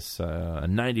on this. A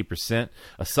 90%,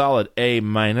 a solid A-,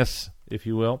 if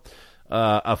you will.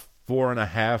 A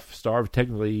 4.5 star,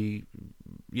 technically,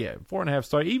 4.5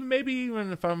 star.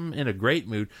 Even if I'm in a great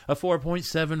mood, a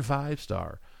 4.75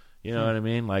 star. You know what I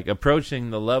mean? Like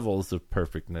approaching the levels of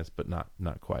perfectness, but not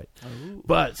quite. Ooh,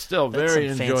 but still very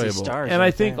enjoyable. And I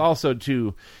think also,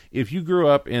 too, if you grew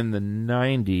up in the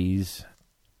 90s,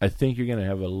 I think you're going to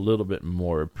have a little bit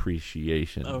more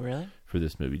appreciation for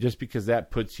this movie. Just because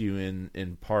that puts you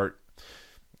in part.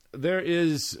 There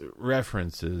is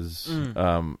references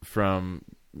from,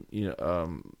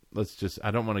 let's just,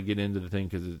 I don't want to get into the thing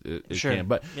because it can,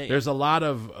 but there's a lot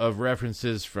of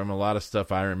references from a lot of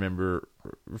stuff I remember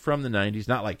from the 90s,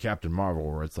 not like Captain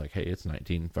Marvel where it's like, hey, it's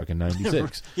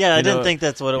 1996. I didn't think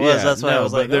that's what it was. That's why I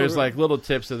was like, there's like little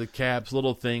tips of the caps,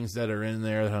 little things that are in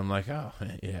there that I'm like, oh,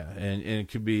 yeah. And it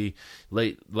could be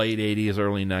late 80s,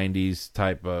 early 90s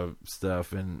type of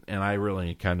stuff. And I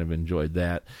really kind of enjoyed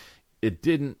that.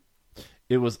 It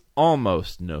was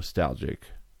almost nostalgic.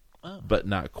 Oh. But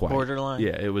not quite. Borderline.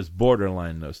 Yeah, it was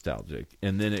borderline nostalgic,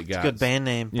 and then it got a good band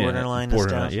name. Borderline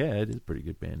nostalgic. Yeah, it is a pretty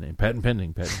good band name. Patent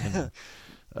pending.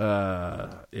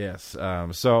 Yes.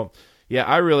 So yeah,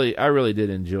 I really did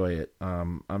enjoy it.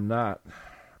 I'm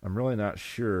really not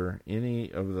sure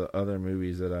any of the other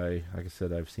movies that like I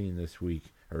said, I've seen this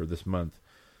week or this month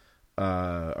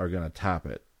are going to top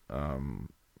it.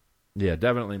 Yeah,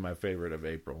 definitely my favorite of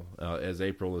April. As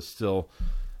April is still,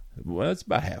 well, it's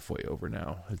about halfway over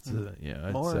now. It's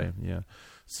I'd say, yeah.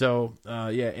 So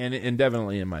and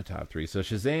definitely in my top 3. So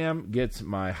Shazam gets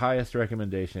my highest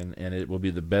recommendation, and it will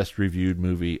be the best reviewed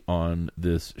movie on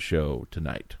this show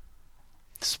tonight.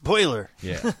 Spoiler.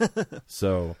 Yeah.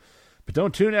 So, but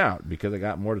don't tune out because I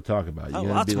got more to talk about. You're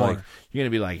lots more. You're gonna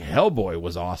be like, Hellboy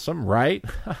was awesome, right?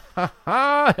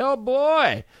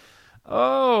 Hellboy.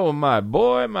 Oh, my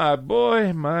boy, my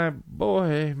boy, my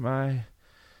boy, my...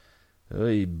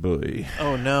 Hey, boy.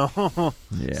 Oh, no.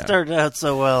 Yeah. Started out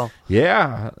so well.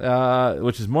 Yeah,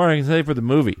 which is more I can say for the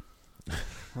movie.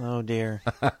 Oh, dear.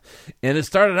 And it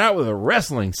started out with a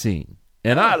wrestling scene.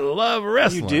 And I love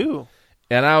wrestling. You do.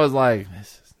 And I was like,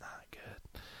 this is not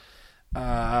good.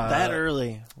 That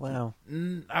early. Wow.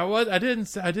 I didn't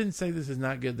say this is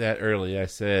not good that early. I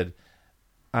said,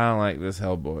 I don't like this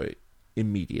Hellboy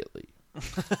immediately.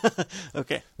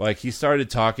 Okay. Like, he started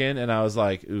talking, and I was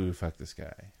like, ooh, fuck this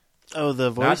guy. Oh,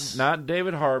 the voice? Not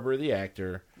David Harbour, the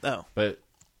actor. Oh. But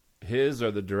his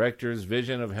or the director's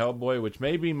vision of Hellboy, which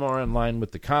may be more in line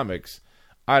with the comics.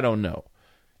 I don't know.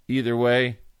 Either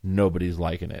way, nobody's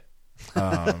liking it.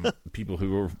 People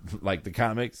who were like the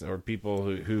comics or people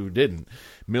who didn't.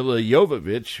 Mila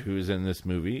Jovovich, who's in this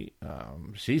movie,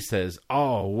 she says,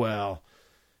 oh, well,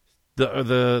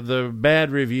 the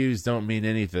bad reviews don't mean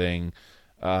anything.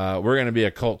 We're going to be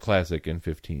a cult classic in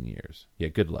 15 years. Yeah,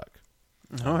 good luck.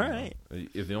 All right.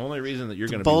 If the only reason that you're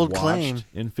going to bold be watched claim.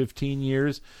 in 15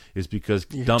 years is because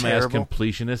You're dumbass terrible.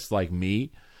 completionists like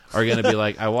me are going to be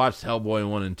like, I watched Hellboy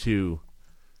 1 and 2,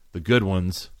 the good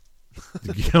ones,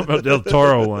 the Guillermo del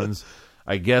Toro ones.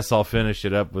 I guess I'll finish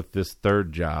it up with this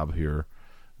third job here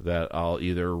that I'll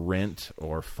either rent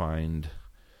or find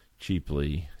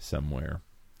cheaply somewhere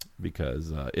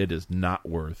because it is not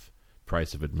worth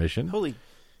price of admission. Holy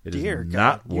It dear is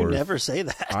God, not you worth, never say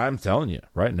that. I'm telling you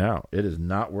right now, it is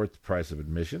not worth the price of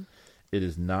admission. It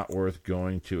is not worth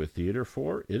going to a theater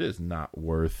for. It is not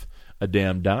worth a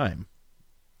damn dime,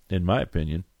 in my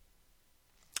opinion.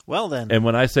 Well, then. And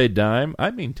when I say dime,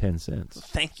 I mean 10 cents.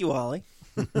 Thank you, Ollie.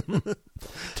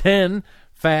 10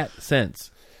 fat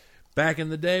cents. Back in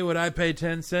the day, would I pay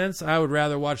 10 cents? I would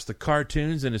rather watch the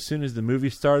cartoons, and as soon as the movie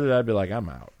started, I'd be like, I'm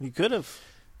out. You could have.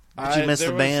 But you missed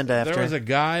the band after. There was a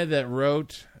guy that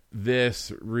wrote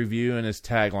this review in his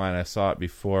tagline. I saw it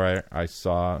before I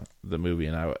saw the movie,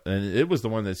 and it was the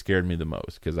one that scared me the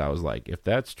most because I was like, if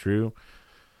that's true,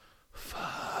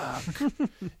 fuck.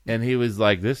 And he was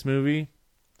like, this movie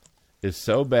is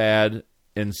so bad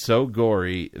and so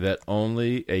gory that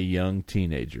only a young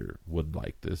teenager would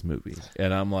like this movie.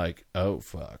 And I'm like, oh,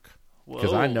 fuck.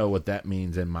 Because I know what that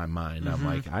means in my mind. I'm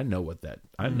like, I know what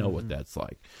that's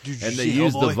like. And they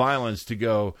use the violence to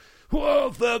go,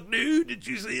 whoa, fuck, dude, did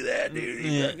you see that, dude?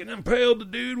 He fucking impaled the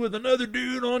dude with another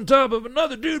dude on top of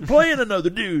another dude playing another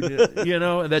dude. You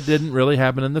know, and that didn't really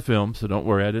happen in the film, so don't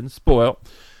worry, I didn't spoil.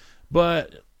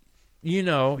 But, you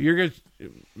know, you're going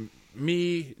to...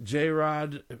 Me,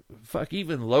 J-Rod, fuck,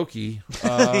 even Loki.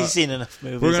 He's seen enough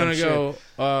movies, we're going to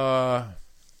go...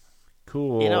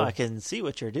 cool. You know, I can see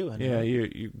what you're doing. Yeah,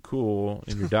 you're cool,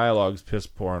 and your dialogue's piss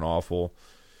poor and awful.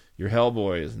 Your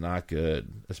Hellboy is not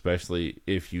good, especially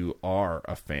if you are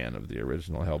a fan of the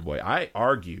original Hellboy. I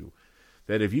argue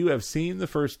that if you have seen the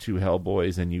first two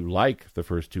Hellboys and you like the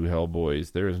first two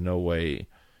Hellboys, there is no way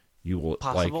you will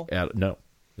possible? No,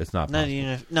 it's not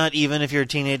possible. Not even if you're a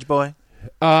teenage boy?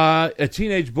 A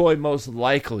teenage boy most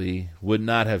likely would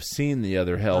not have seen the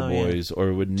other Hellboys,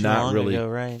 or would Too not long really, ago,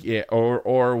 right? Yeah,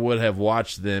 or would have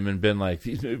watched them and been like,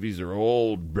 these movies are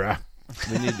old, bruh.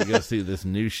 We need to go see this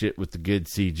new shit with the good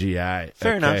CGI.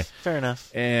 Fair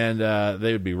enough. And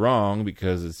they would be wrong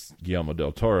because it's Guillermo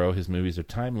del Toro. His movies are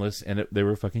timeless, and they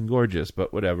were fucking gorgeous.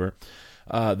 But whatever.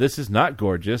 This is not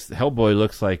gorgeous. Hellboy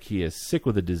looks like he is sick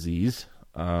with a disease.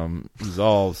 He's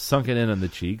all sunken in on the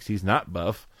cheeks. He's not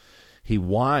buff. He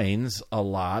whines a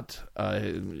lot.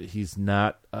 He's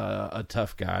not a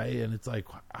tough guy, and it's like,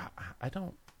 I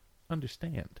don't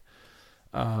understand.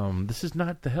 This is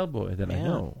not the Hellboy that I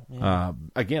know. Yeah.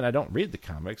 Again, I don't read the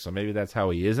comics, so maybe that's how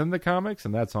he is in the comics,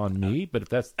 and that's on me. But if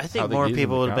that's, I think more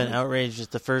people would have been outraged at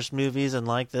the first movies and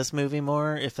liked this movie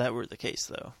more if that were the case,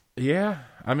 though. Yeah,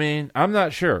 I mean, I'm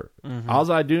not sure.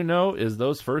 All I do know is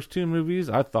those first two movies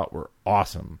I thought were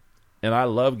awesome, and I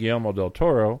love Guillermo del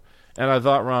Toro. And I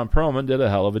thought Ron Perlman did a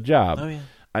hell of a job. Oh, yeah.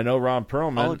 I know Ron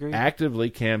Perlman actively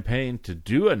campaigned to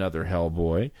do another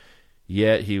Hellboy.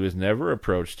 Yet he was never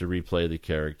approached to replay the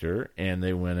character, and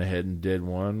they went ahead and did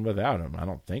one without him. I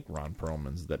don't think Ron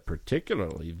Perlman's that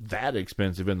particularly that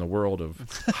expensive in the world of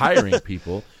hiring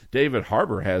people. David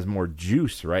Harbour has more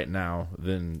juice right now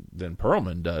than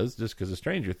Perlman does, just because of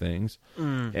Stranger Things,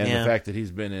 and the fact that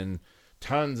he's been in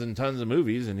tons and tons of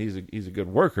movies, and he's a good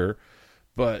worker.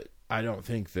 But I don't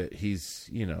think that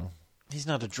he's He's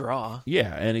not a draw.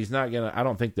 Yeah, and he's not going to... I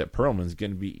don't think that Perlman's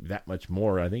going to be that much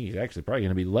more. I think he's actually probably going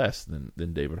to be less than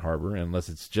David Harbour, unless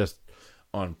it's just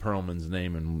on Perlman's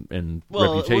name and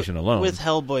reputation alone. With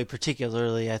Hellboy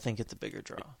particularly, I think it's a bigger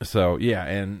draw. So, yeah,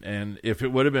 and if it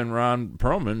would have been Ron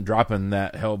Perlman dropping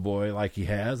that Hellboy like he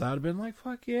has, I'd have been like,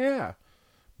 fuck yeah.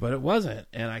 But it wasn't,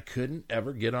 and I couldn't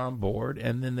ever get on board,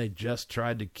 and then they just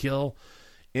tried to kill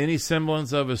any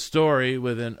semblance of a story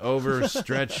with an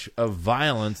overstretch of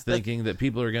violence, thinking that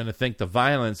people are going to think the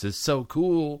violence is so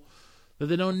cool that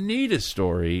they don't need a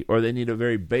story, or they need a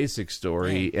very basic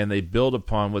story, and they build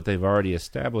upon what they've already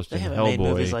established in Hellboy. They haven't made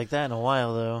movies like that in a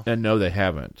while, though. And no, they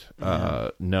haven't.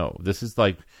 No, this is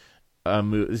like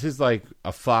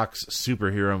a Fox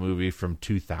superhero movie from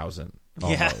 2000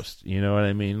 almost. You know what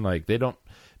I mean? Like, they don't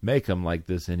make them like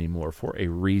this anymore for a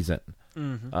reason.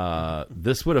 Mm-hmm.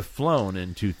 This would have flown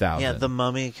in 2000. Yeah, The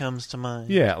Mummy comes to mind.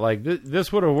 Yeah, like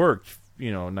this would have worked,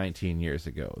 19 years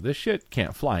ago. This shit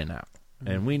can't fly now,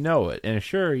 and we know it. And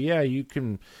sure, yeah, you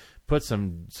can put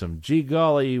some gee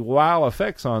golly wow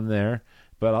effects on there,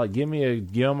 but give me a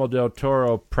Guillermo del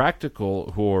Toro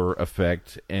practical horror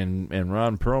effect and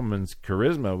Ron Perlman's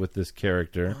charisma with this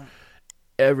character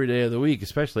every day of the week,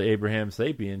 especially Abraham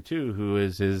Sapien too, who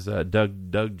is his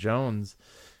Doug Jones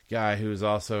guy, who's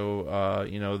also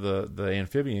the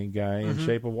amphibian guy in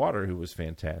Shape of Water, who was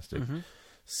fantastic.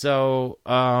 So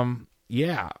I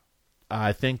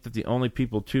think that the only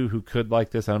people too who could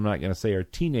like this, I'm not going to say are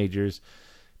teenagers,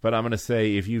 but I'm going to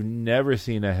say if you've never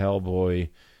seen a Hellboy,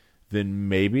 then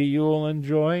maybe you'll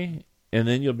enjoy, and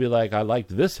then you'll be like, I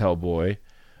liked this Hellboy,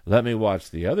 let me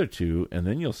watch the other two, and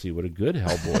then you'll see what a good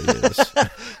Hellboy is,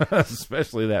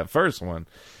 especially that first one.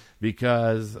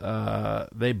 Because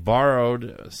they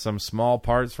borrowed some small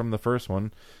parts from the first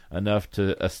one, enough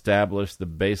to establish the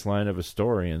baseline of a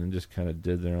story, and then just kind of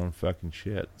did their own fucking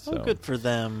shit. So good for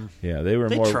them. Yeah, they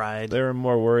tried. They were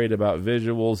more worried about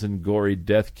visuals and gory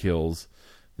death kills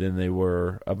than they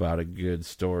were about a good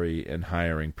story and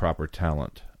hiring proper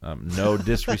talent. No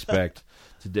disrespect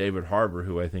to David Harbour,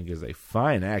 who I think is a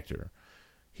fine actor.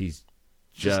 He's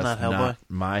just not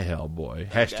my Hellboy.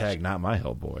 Hashtag not my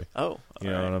Hellboy. Oh, you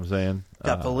know what I'm saying?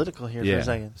 Got political here for a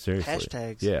second. Seriously.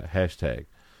 Hashtags. Yeah, hashtag.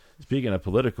 Speaking of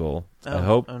political, I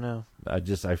hope. Oh no. I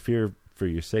fear for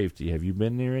your safety. Have you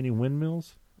been near any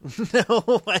windmills?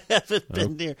 No, I haven't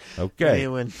been near any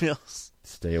windmills.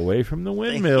 Stay away from the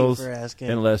windmills. Thank you for asking.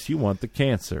 Unless you want the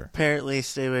cancer. Apparently,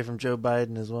 stay away from Joe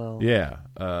Biden as well. Yeah.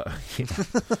 A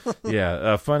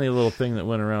funny little thing that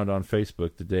went around on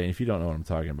Facebook today. And if you don't know what I'm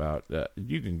talking about,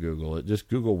 you can Google it. Just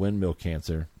Google windmill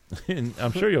cancer. And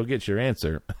I'm sure you'll get your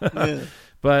answer. Yeah.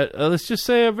 But let's just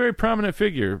say a very prominent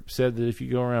figure said that if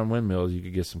you go around windmills, you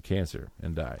could get some cancer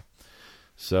and die.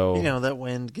 So that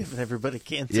wind giving everybody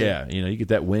cancer. Yeah, you get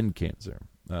that wind cancer.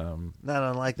 Not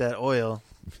unlike that oil.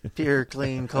 Pure,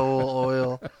 clean coal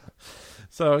oil.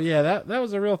 So, yeah, that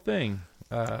was a real thing.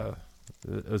 So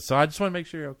I just want to make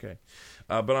sure you're okay.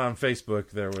 But on Facebook,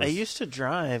 there was... I used to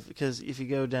drive, because if you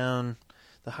go down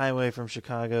the highway from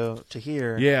Chicago to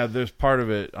here... Yeah, there's part of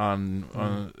it on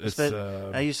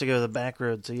I used to go the back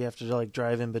road, so you have to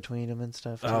drive in between them and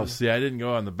stuff. Oh, see, I didn't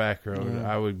go on the back road.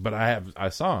 Yeah. I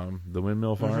saw them, the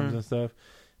windmill farms and stuff.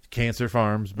 Cancer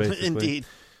farms, basically. Indeed.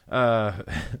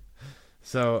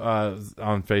 So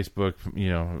on Facebook,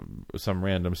 some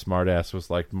random smartass was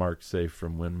like, "Mark's safe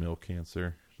from windmill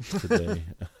cancer today."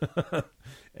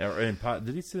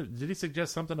 Did he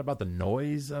suggest something about the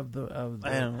noise of the?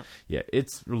 I don't know. Yeah,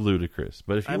 it's ludicrous.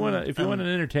 But if you want an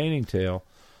entertaining tale,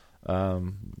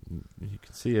 you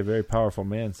can see a very powerful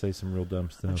man say some real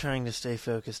dumb stuff. I'm trying to stay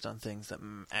focused on things that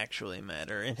actually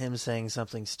matter, and him saying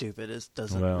something stupid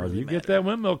doesn't really matter. Well, if you get that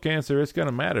windmill cancer, it's going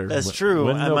to matter. That's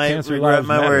true. I might regret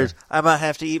my words. I might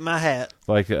have to eat my hat.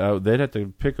 Like, they'd have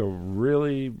to pick a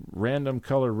really random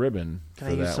color ribbon. Can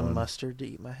I use some mustard to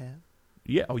eat my hat?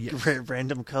 Yeah. Oh, yeah.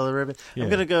 Random color ribbon. Yeah. I'm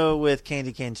going to go with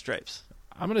candy cane stripes.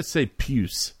 I'm going to say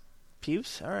puce.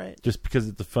 Puce? All right. Just because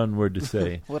it's a fun word to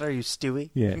say. What are you, Stewie?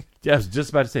 Yeah. I was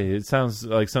just about to say, it sounds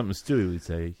like something Stewie would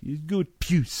say. You go with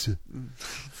puce.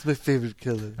 It's my favorite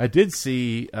color. I did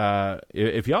see,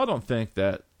 if y'all don't think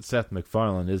that Seth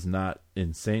MacFarlane is not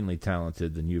insanely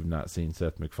talented, then you've not seen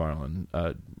Seth MacFarlane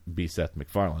be Seth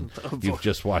MacFarlane. You've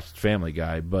just watched Family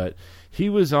Guy. But he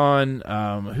was on,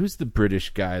 who's the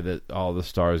British guy that all the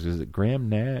stars, is it Graham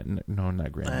Nash? No,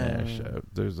 not Graham Nash.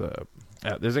 There's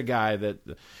a guy that,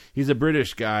 he's a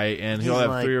British guy, and he'll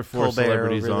have 3 or 4 Colbert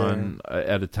celebrities on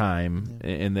at a time,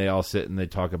 and they all sit and they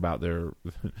talk about their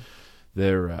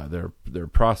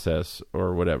process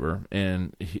or whatever.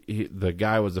 And the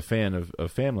guy was a fan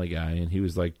of Family Guy, and he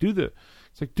was like, do the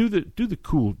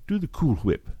cool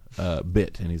whip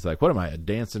bit. And he's like, what am I, a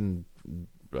dancing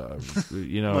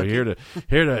here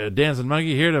to dancing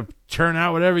monkey, here to churn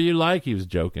out whatever you like? He was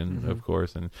joking, of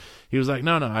course, and he was like,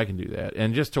 no, I can do that.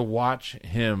 And just to watch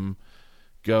him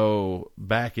go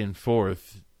back and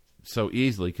forth so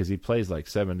easily, because he plays like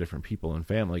 7 different people in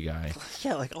Family Guy.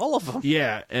 Yeah, like all of them.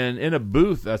 Yeah, and in a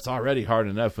booth, that's already hard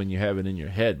enough when you have it in your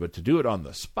head, but to do it on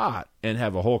the spot and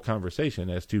have a whole conversation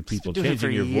as 2 people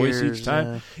changing your voice each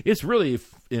time, it's really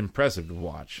impressive to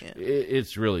watch. Yeah.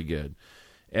 It's really good.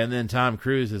 And then Tom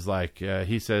Cruise is like,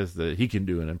 he says that he can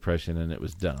do an impression, and it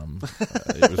was dumb.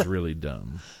 It was really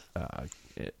dumb.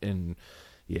 And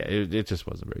yeah, it just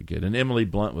wasn't very good. And Emily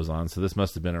Blunt was on, so this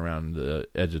must have been around the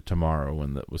Edge of Tomorrow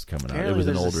when that was coming out. It was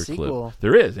an older clip.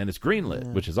 There is, and it's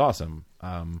greenlit, which is awesome.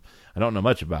 I don't know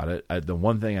much about it. The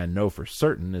one thing I know for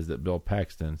certain is that Bill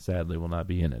Paxton sadly will not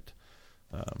be in it,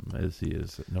 as he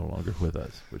is no longer with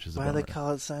us, which is a bummer. Why they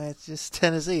call it Science Just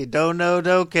Tennessee? Don't know,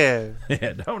 don't care.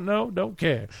 Yeah, don't know, don't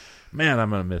care. Man, I'm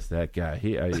gonna miss that guy.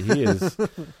 He is.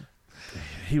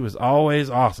 He was always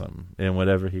awesome in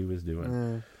whatever he was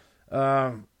doing.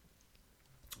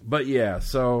 But yeah,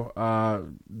 so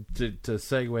to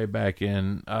segue back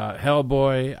in,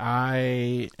 Hellboy,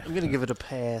 I'm gonna give it a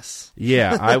pass.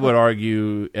 Yeah, I would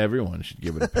argue everyone should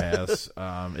give it a pass.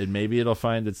 Maybe it'll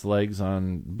find its legs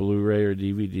on Blu-ray or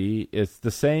DVD. It's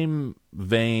the same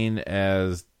vein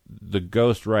as the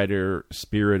Ghost Rider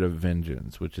Spirit of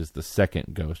Vengeance, which is the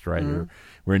second Ghost Rider,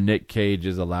 where Nick Cage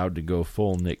is allowed to go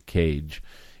full Nick Cage.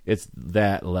 It's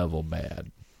that level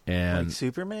bad. And like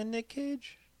Superman Nick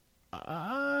Cage?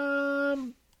 Yeah,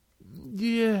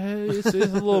 it's a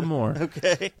little more.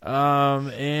 Okay.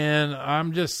 And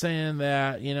I'm just saying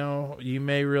that, you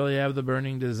may really have the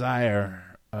burning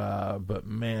desire, but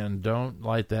man, don't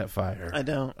light that fire. I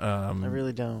don't. I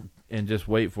really don't. And just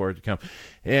wait for it to come.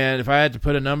 And if I had to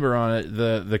put a number on it,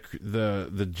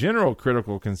 the general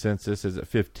critical consensus is at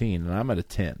 15, and I'm at a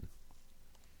 10.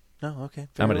 Oh, okay.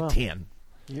 I'm at a 10.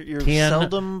 You're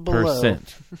seldom below.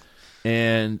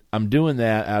 And I'm doing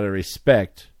that out of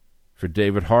respect for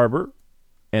David Harbour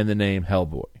and the name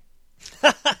Hellboy.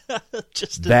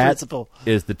 Just in principle.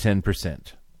 That is the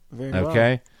 10%. Very well.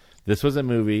 Okay? This was a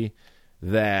movie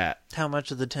that... How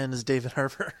much of the 10 is David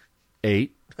Harbour?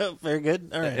 8. Oh, very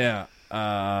good. All right.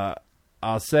 Yeah.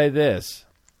 I'll say this.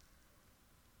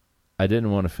 I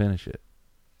didn't want to finish it.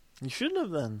 You shouldn't have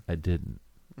then. I didn't.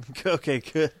 Okay,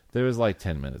 good. There was like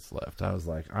 10 minutes left. I was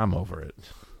like, I'm over it.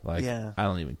 Like, I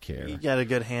don't even care. You got a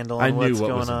good handle on what's going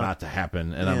on. I knew what was about to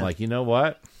happen, and I'm like, you know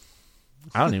what?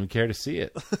 I don't even care to see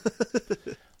it.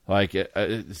 Like,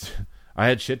 I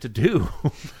had shit to do,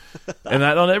 and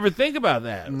I don't ever think about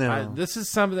that. No. This is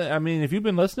something that, if you've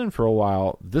been listening for a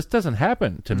while, this doesn't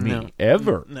happen to me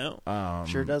ever. No,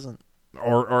 sure doesn't.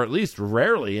 Or at least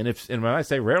rarely. And when I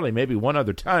say rarely, maybe one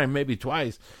other time, maybe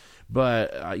twice.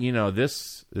 But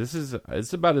this is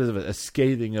it's about as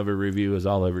scathing of a review as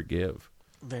I'll ever give.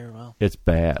 Very well. It's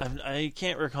bad. I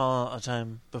can't recall a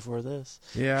time before this.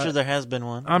 Yeah, I'm sure there has been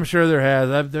one. I'm sure there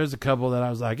has. There's a couple that I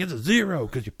was like, it's a 0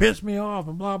 because you pissed me off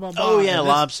and blah blah blah. Oh yeah,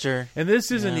 Lobster. And this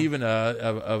isn't even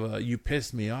a you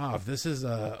pissed me off. This is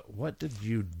what did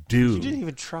you do? You didn't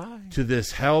even try to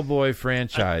this Hellboy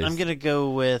franchise. I'm gonna go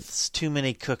with too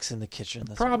many cooks in the kitchen.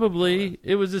 That's probably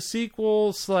it was a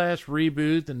sequel /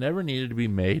 reboot that never needed to be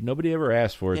made. Nobody ever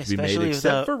asked for it to be made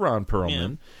except for Ron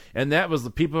Perlman. Yeah. And that was the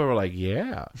people who were like,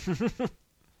 yeah.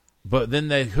 But then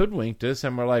they hoodwinked us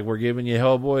and were like, we're giving you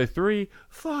Hellboy 3.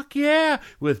 Fuck yeah.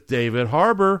 With David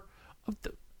Harbour.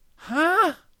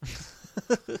 Huh?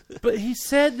 But he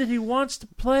said that he wants to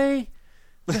play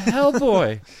the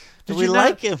Hellboy. Do we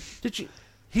like him? Did you?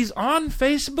 He's on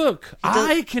Facebook.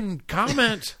 I can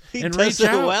comment and reach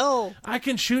out. Well. I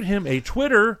can shoot him a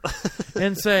Twitter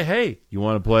and say, hey, you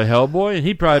want to play Hellboy? And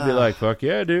he'd probably be like, fuck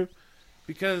yeah, dude.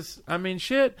 Because,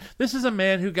 shit, this is a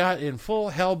man who got in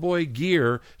full Hellboy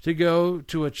gear to go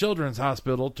to a children's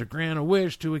hospital to grant a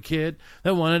wish to a kid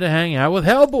that wanted to hang out with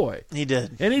Hellboy. He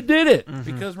did. And he did it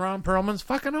because Ron Perlman's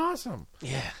fucking awesome.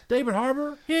 Yeah. David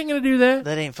Harbour, he ain't going to do that.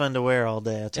 That ain't fun to wear all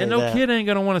day, I'll tell you that. And no kid ain't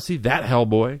going to want to see that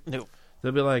Hellboy. Nope.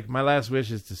 They'll be like, my last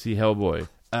wish is to see Hellboy.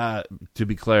 To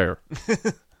be clear,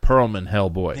 Perlman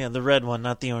Hellboy. Yeah, the red one,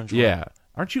 not the orange one. Yeah.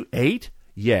 Aren't you 8?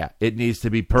 Yeah, it needs to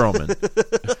be Perlman.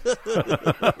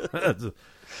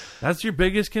 That's your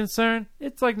biggest concern?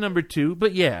 It's like number 2,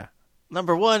 but yeah.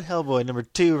 Number 1, Hellboy. Number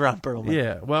 2, Ron Perlman.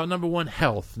 Yeah, well, number 1,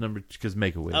 Health. Because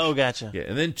Make-A-Wish. Oh, gotcha. Yeah,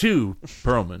 and then 2,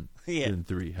 Perlman. Yeah. And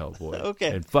 3, Hellboy.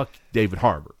 Okay. And fuck David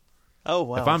Harbour. Oh,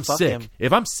 wow. If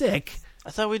I'm sick... I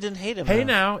thought we didn't hate him. Hey, though.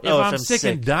 now, if I'm sick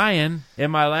and dying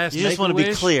in my last You just want to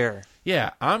be clear.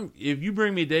 Yeah, if you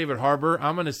bring me David Harbour,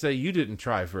 I'm going to say you didn't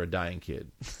try for a dying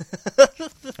kid.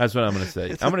 That's what I'm going to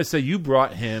say. I'm going to say you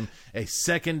brought him a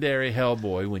secondary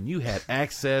Hellboy when you had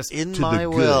access to the goods. In my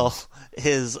will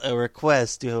is a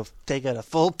request to take out a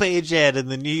full-page ad in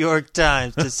the New York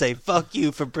Times to say, fuck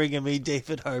you for bringing me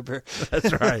David Harbour.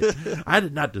 That's right. I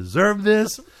did not deserve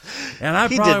this.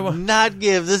 And He did not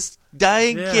give this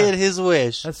dying kid his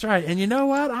wish. That's right. And you know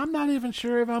what? I'm not even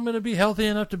sure if I'm going to be healthy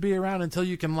enough to be around until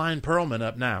you can line Perlman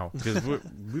up now, because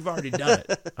we've already done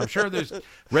it. I'm sure there's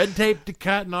red tape to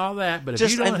cut and all that, but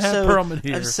if you don't have Perlman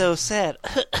here... I'm so sad.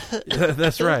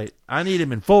 That's right. I need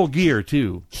him in full gear,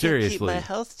 too. Seriously. Keep my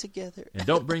health together. And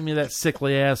don't bring me that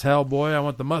sickly-ass Hellboy. I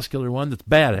want the muscular one that's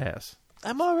badass.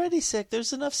 I'm already sick.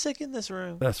 There's enough sick in this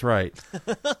room. That's right.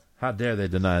 How dare they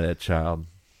deny that child?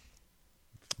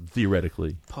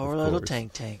 Theoretically. Poor little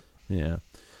tank. Yeah.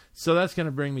 So that's going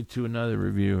to bring me to another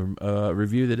review.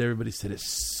 Review that everybody said is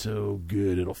so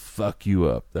good it'll fuck you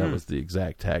up. That was the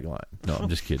exact tagline. No, I'm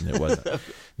just kidding. It wasn't.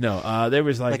 No, there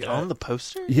was like on the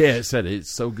poster? Yeah, it said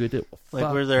it's so good it will fuck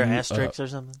like were there you asterisks up. or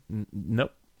something?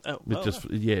 Nope. Oh,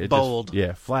 it bold.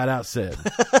 Flat out said.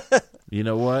 You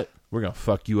know what? We're going to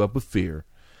fuck you up with fear.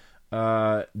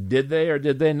 Did they or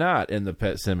did they not in the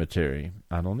Pet Cemetery?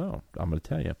 I don't know. I'm going to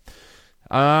tell you.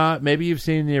 Maybe you've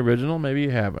seen the original, maybe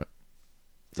you haven't.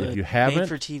 If you haven't, made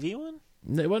for TV one?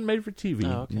 It wasn't made for TV.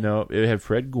 Oh, okay. No, it had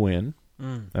Fred Gwynn,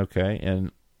 okay,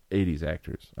 and 80s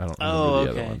actors. I don't remember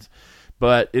the other ones,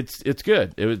 but it's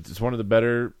good. It's one of the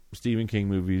better Stephen King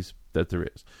movies that there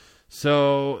is.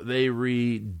 So they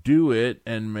redo it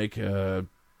and make a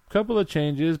couple of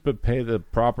changes, but pay the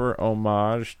proper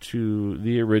homage to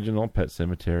the original Pet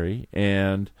Sematary,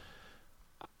 and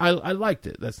I liked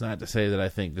it. That's not to say that I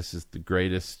think this is the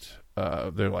greatest.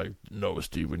 They're like, no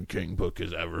Stephen King book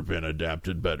has ever been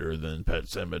adapted better than Pet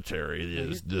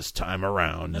Sematary this time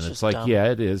around. And it's like, dumb.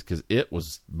 Yeah, it is, because it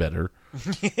was better.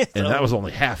 And that was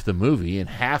only half the movie, and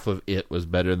half of it was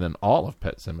better than all of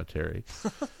Pet Sematary.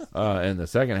 And the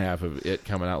second half of it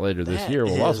coming out later this year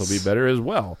will also be better as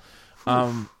well.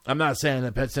 I'm not saying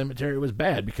that Pet Sematary was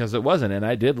bad, because it wasn't, and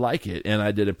I did like it, and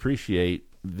I did appreciate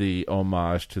the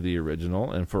homage to the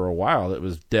original, and for a while it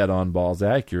was dead on balls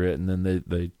accurate, and then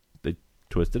they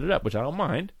twisted it up, which I don't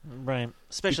mind, right?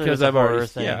 Especially because I've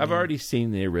already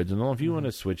seen the original. If you want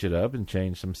to switch it up and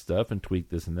change some stuff and tweak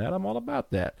this and that, I'm all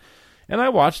about that. And I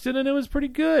watched it, and it was pretty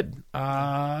good.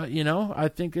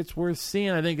 I think it's worth seeing.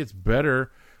 I think it's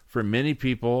better for many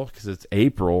people because it's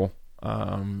April.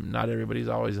 Not everybody's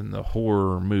always in the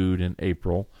horror mood in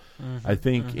April. I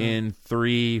think in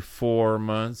 3-4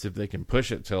 months, if they can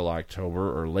push it till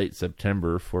October or late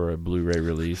September for a Blu-ray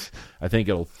release, I think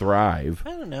it'll thrive. I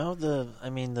don't know. The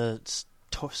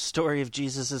story of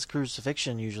Jesus'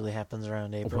 crucifixion usually happens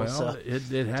around April. Well, so it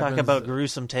happens. Talk about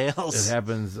gruesome tales. It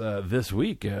happens this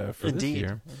week for this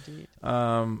year. Indeed.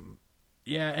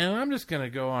 Yeah, and I'm just going to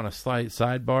go on a slight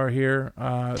sidebar here.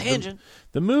 Tangent.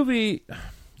 The movie,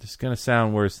 this is going to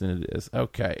sound worse than it is.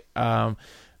 Okay.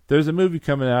 There's a movie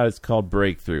coming out. It's called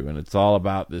Breakthrough, and it's all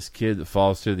about this kid that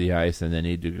falls through the ice, and they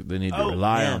need to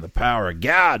rely on the power of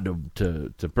God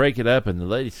to break it up. And the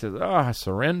lady says, "Oh, I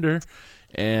surrender,"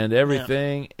 and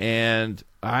everything. Yeah. And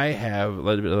I have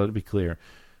let it be clear,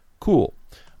 cool.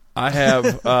 I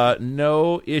have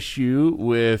no issue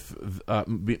with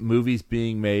movies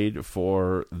being made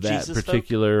for that Jesus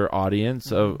particular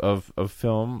audience of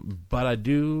film, but I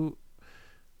do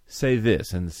say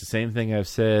this, and it's the same thing I've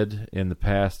said in the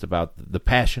past about The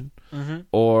Passion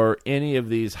or any of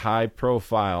these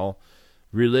high-profile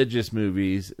religious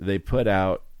movies they put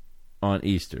out on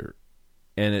Easter,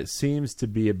 and it seems to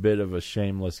be a bit of a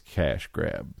shameless cash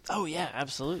grab. Oh yeah,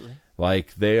 absolutely.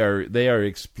 Like they are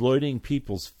exploiting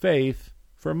people's faith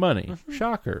for money.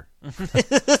 Shocker.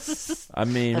 I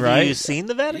mean, have right? Have you seen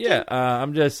the Vatican? Yeah,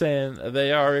 I'm just saying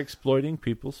they are exploiting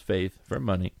people's faith for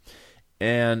money,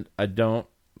 and I don't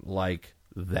like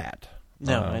that.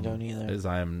 No, I don't either. As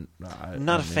I'm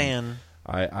not a fan.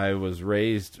 I was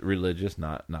raised religious,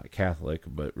 not Catholic,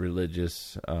 but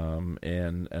religious,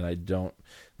 and I don't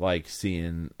like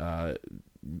seeing,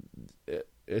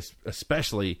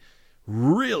 especially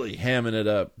really hamming it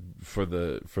up for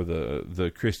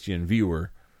the Christian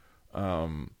viewer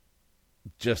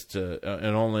just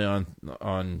and only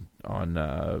on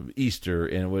Easter,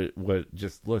 and what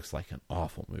just looks like an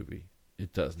awful movie.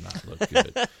 It does not look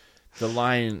good. The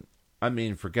line, I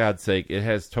mean, for God's sake, it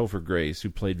has Topher Grace,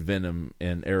 who played Venom,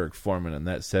 and Eric Foreman on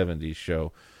that 70s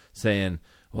show, saying,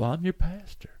 well, I'm your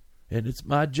pastor, and it's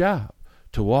my job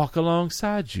to walk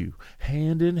alongside you,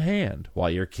 hand in hand, while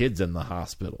your kid's in the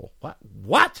hospital.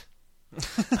 What?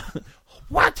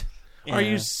 What? Yeah. Are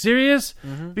you serious?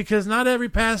 Mm-hmm. Because not every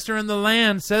pastor in the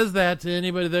land says that to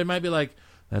anybody. They might be like,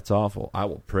 that's awful. I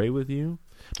will pray with you.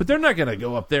 But they're not going to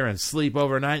go up there and sleep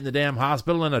overnight in the damn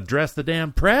hospital and address the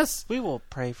damn press. We will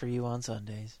pray for you on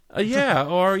Sundays. Yeah,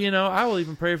 or, I will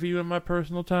even pray for you in my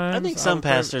personal time. I think some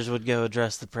pastors would go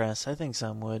address the press. I think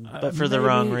some would, but for the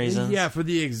wrong reasons. Yeah, for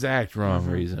the exact wrong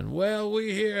reason. Well,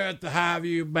 we here at the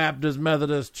Highview Baptist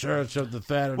Methodist Church of the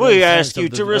Latter-day we ask you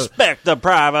to respect the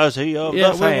privacy of the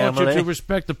family. Yeah, we want you to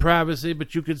respect the privacy,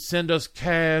 but you could send us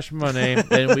cash money,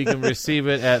 and we can receive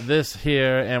it at this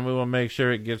here, and we will make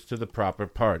sure it gets to the proper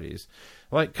parties.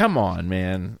 Like, come on,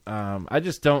 man. I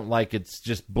just don't like it's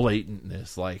just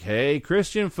blatantness. Like, hey,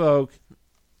 Christian folk,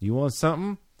 you want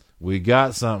something? We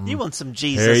got something. You want some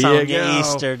Jesus on your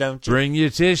Easter, don't you? Bring your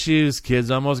tissues.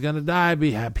 Kid's almost going to die.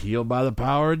 Be healed by the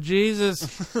power of Jesus.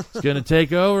 It's going to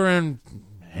take over and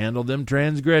handle them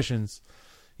transgressions.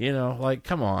 Like,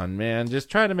 come on, man. Just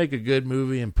try to make a good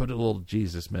movie and put a little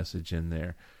Jesus message in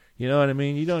there. You know what I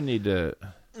mean? You don't need to...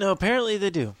 No, apparently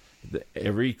they do.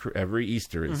 Every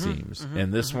Easter, it seems.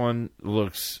 And this one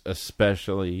looks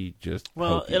especially just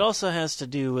hokey. It also has to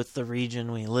do with the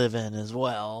region we live in as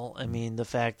well. I mean, the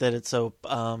fact that it's so,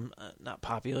 not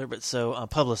popular, but so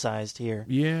publicized here.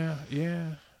 Yeah.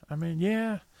 I mean,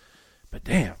 yeah. But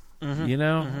damn,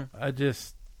 I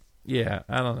just, I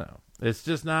don't know. It's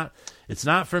just not, it's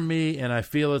not for me, and I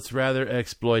feel it's rather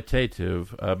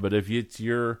exploitative. But if it's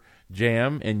your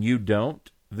jam and you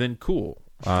don't, then cool.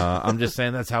 I'm just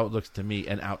saying that's how it looks to me,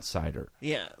 an outsider.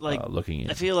 Yeah, looking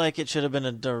in. I feel like it should have been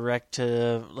a direct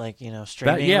to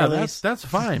streaming release. That's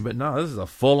fine, but no, this is a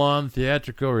full-on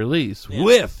theatrical release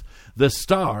with the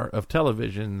star of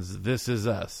television's This Is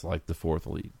Us, like the fourth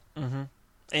lead,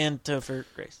 and Topher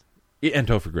Grace. Yeah, and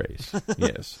Topher Grace,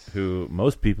 yes, who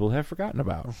most people have forgotten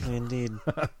about. Indeed.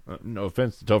 No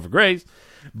offense to Topher Grace,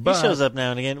 but he shows up now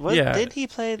and again. Did he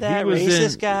play that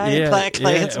racist guy in Black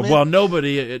Klansman? Yeah. Well,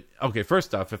 nobody. Okay,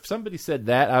 first off, if somebody said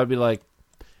that, I would be like,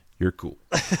 "You're cool.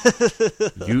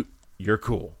 You're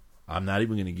cool. I'm not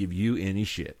even going to give you any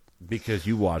shit because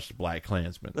you watched Black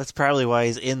Klansman." That's probably why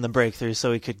he's in the breakthrough,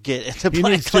 so he could get into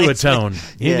Black Klansman.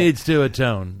 He needs to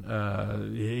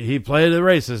atone. He played the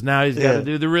racist. Now he's got to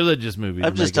do the religious movie.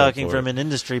 I'm just talking from an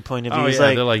industry point of view. He's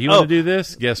they're like, you want to do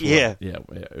this? Guess what? Yeah.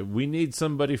 We need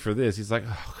somebody for this. He's like,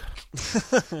 oh,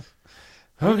 God.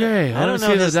 Okay, I don't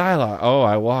see the dialogue. Oh,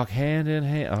 I walk hand in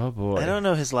hand. Oh, boy. I don't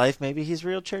know his life. Maybe he's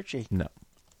real churchy. No.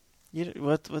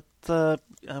 What the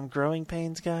Growing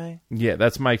Pains guy? Yeah,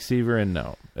 that's Mike Seaver, and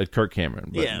no. Kirk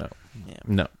Cameron, but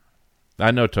no.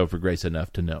 I know Topher Grace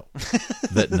enough to know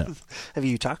that no. Have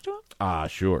you talked to him?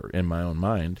 Sure, in my own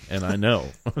mind, and I know.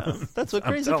 That's what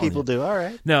crazy people do, all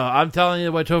right. No, I'm telling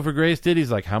you what Topher Grace did.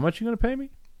 He's like, how much are you going to pay me?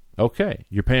 Okay,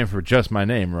 you're paying for just my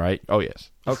name, right? Oh, yes.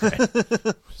 Okay.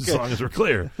 As long as we're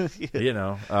clear.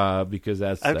 Because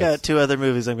that's... I've got 2 other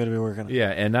movies I'm going to be working on. Yeah,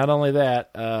 and not only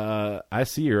that, I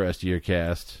see the rest of your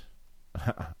cast.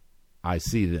 I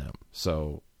see them.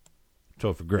 So,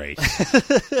 Topher Grace.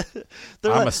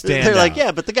 I'm a standout. They're like,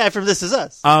 yeah, but the guy from This Is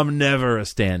Us. I'm never a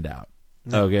standout.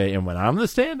 No. Okay, and when I'm the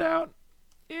standout,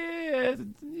 yeah.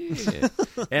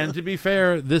 And to be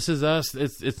fair, This Is Us.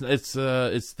 It's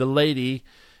the lady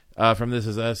from This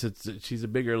Is Us. She's a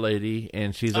bigger lady,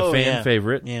 and she's a fan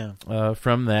favorite. Yeah.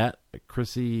 From that,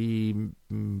 Chrissy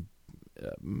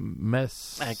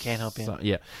Mess. I can't help you.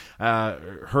 Yeah.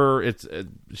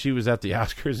 She was at the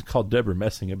Oscars called Deborah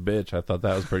Messing a Bitch. I thought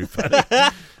that was pretty funny.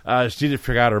 She just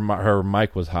forgot her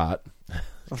mic was hot.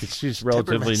 She's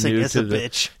relatively new to the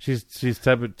bitch.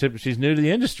 She's new to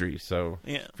the industry, so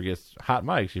forgets hot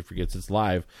mic. She forgets it's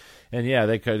live, and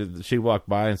she walked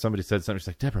by and somebody said something. She's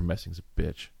like, Deborah Messing's a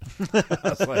bitch. I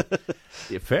was like,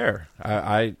 fair.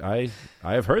 I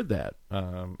have heard that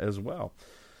as well.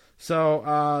 So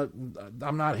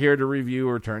I'm not here to review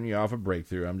or turn you off a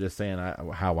Breakthrough. I'm just saying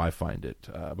how I find it.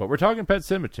 But we're talking Pet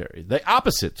Sematary, the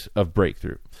opposite of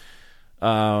Breakthrough.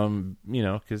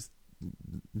 Because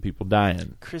people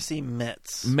dying. Chrissy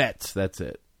Metz. That's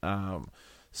it.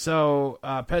 So,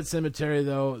 Pet Sematary,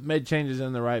 though, made changes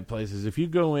in the right places. If you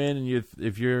go in and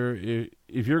if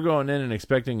you're going in and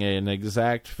expecting an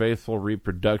exact, faithful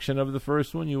reproduction of the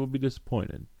first one, you will be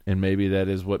disappointed. And maybe that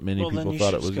is what many people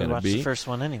thought it was going to be. The first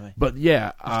one anyway. But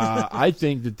yeah, I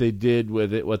think that they did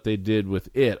with it what they did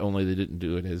with it. Only they didn't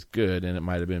do it as good, and it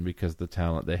might have been because of the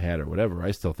talent they had or whatever.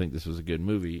 I still think this was a good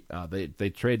movie. They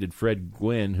traded Fred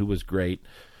Gwynn, who was great,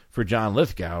 for John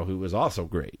Lithgow, who was also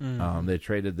great. They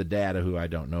traded the dad, who I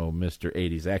don't know, Mr.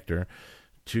 80s actor,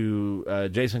 to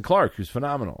Jason Clarke, who's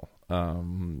phenomenal.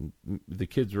 The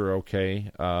kids were okay,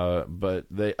 but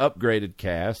they upgraded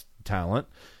cast, talent,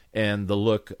 and the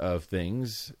look of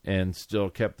things, and still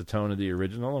kept the tone of the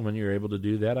original. And when you're able to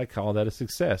do that, I call that a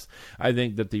success. I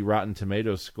think that the Rotten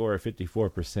Tomatoes score of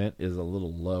 54% is a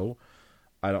little low.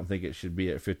 I don't think it should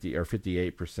be at 50 or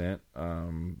 58%.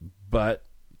 But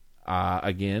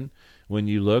again, when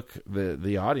you look,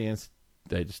 the audience,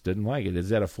 they just didn't like it.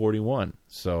 It's at a 41,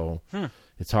 so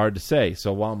it's hard to say.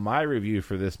 So while my review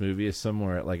for this movie is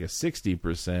somewhere at like a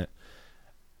 60%,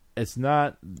 it's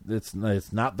not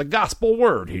the gospel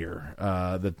word here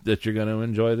that you're going to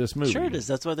enjoy this movie. Sure it is.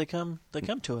 That's why they come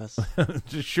to us.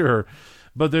 Sure,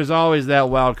 but there's always that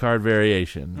wild card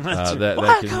variation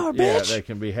that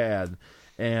can be had.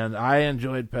 And I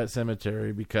enjoyed Pet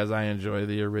Sematary because I enjoy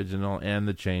the original and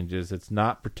the changes. It's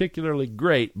not particularly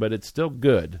great, but it's still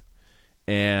good.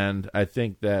 And I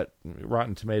think that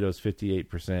Rotten Tomatoes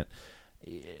 58%.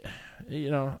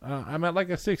 I'm at like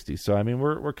a 60. So I mean,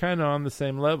 we're kind of on the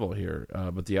same level here.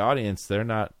 But the audience, they're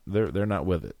not not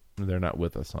with it. They're not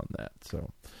with us on that.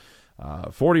 So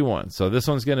 41. So this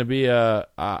one's going to be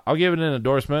I'll give it an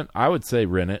endorsement. I would say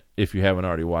rent it if you haven't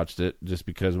already watched it, just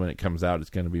because when it comes out,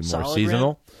 it's going to be more solid seasonal.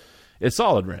 Rent? It's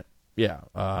solid rent. Yeah.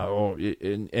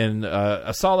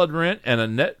 A solid rent and a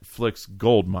Netflix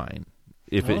gold mine.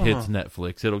 If it hits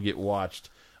Netflix, it'll get watched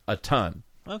a ton.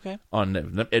 Okay. On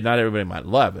Netflix. Not everybody might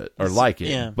love it or like it,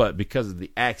 yeah. But because of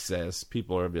the access,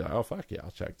 people are be like, "Oh fuck yeah,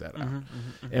 I'll check that out."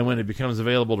 And when it becomes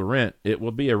available to rent, it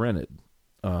will be a rented.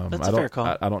 That's a fair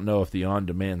call. I don't know if the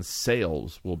on-demand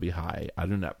sales will be high. I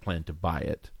do not plan to buy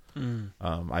it.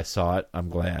 I saw it. I'm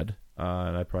glad,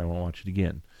 and I probably won't watch it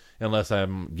again unless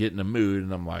I'm getting a mood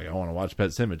and I'm like, I want to watch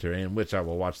Pet Sematary, in which I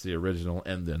will watch the original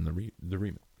and then the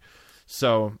remake.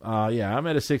 So yeah, I'm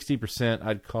at a 60%.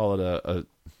 I'd call it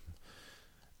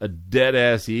a dead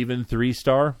ass even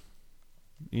 3-star.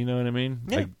 You know what I mean?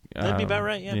 Yeah, that'd be about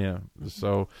right. Yeah. Yeah.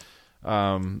 So.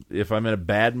 If I'm in a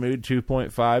bad mood,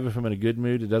 2.5. If I'm in a good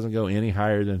mood, it doesn't go any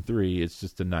higher than 3. It's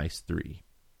just a nice 3.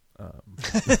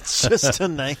 It's just a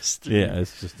nice 3. Yeah,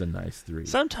 it's just a nice 3.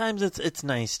 Sometimes it's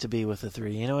nice to be with a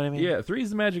 3. You know what I mean? Yeah, 3 is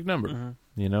the magic number.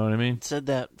 You know what I mean? It said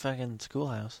that fucking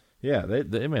Schoolhouse. Yeah,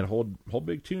 they made a whole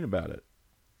big tune about it.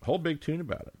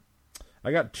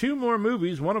 I got 2 more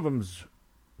movies. One of them's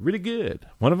really good.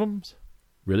 One of them's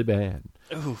really bad.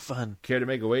 Ooh, fun. Care to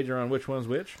make a wager on which one's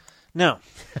which? No,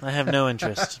 I have no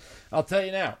interest. I'll tell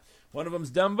you now. One of them's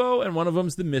Dumbo, and one of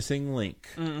them's The Missing Link.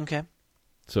 Okay.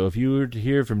 So if you were to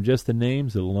hear from just the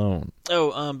names alone...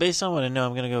 Oh, based on what I know,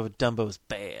 I'm going to go with Dumbo's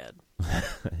bad.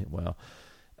 Well,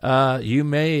 you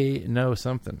may know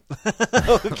something.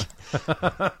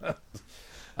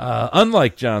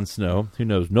 Unlike Jon Snow, who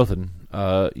knows nothing,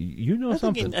 you know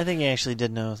something. I think he actually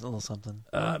did know a little something.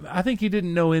 I think he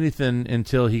didn't know anything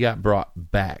until he got brought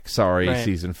back. Sorry, right.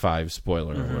 Season 5,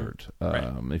 spoiler alert.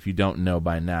 If you don't know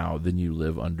by now, then you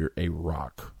live under a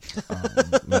rock.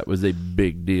 That was a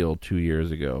big deal 2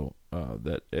 years ago.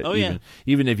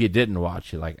 Even if you didn't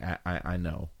watch, you're like, I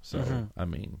know. So, I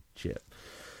mean, shit.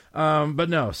 But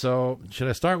no, so should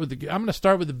I start with the good? I'm going to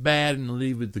start with the bad and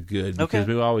leave with the good, because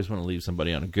we always want to leave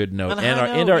somebody on a good note.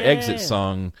 And our exit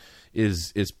song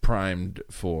is primed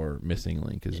for Missing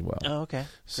Link as well. Oh, okay.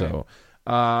 So,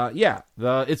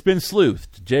 it's been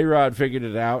sleuthed. J-Rod figured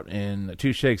it out in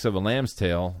 2 shakes of a lamb's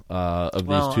tail of these 2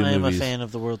 movies. Well, I am a fan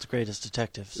of The World's Greatest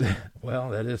Detective. So. Well,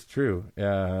 that is true.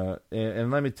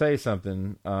 And let me tell you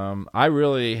something. I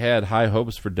really had high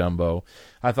hopes for Dumbo.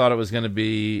 I thought it was going to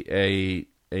be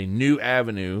a new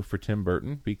avenue for Tim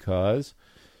Burton, because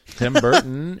Tim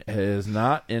Burton has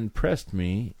not impressed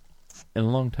me in a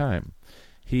long time.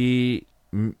 He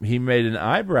made an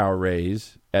eyebrow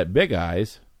raise at Big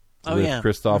Eyes with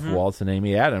Christoph Waltz and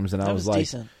Amy Adams, and I was like,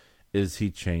 decent. Is he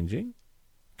changing?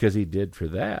 Because he did for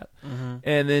that.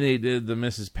 And then he did the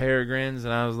Mrs. Peregrines,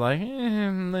 and I was like,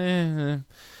 And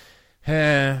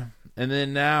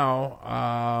then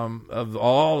now, of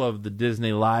all of the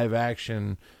Disney live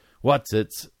action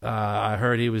I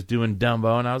heard he was doing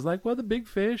Dumbo, and I was like, well, the big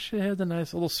fish, it had the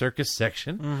nice little circus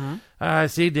section. Mm-hmm. I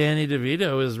see Danny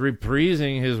DeVito is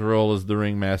reprising his role as the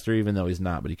ringmaster, even though he's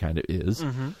not, but he kind of is.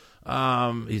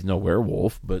 Mm-hmm. He's no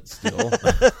werewolf, but still,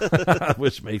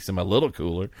 which makes him a little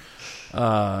cooler.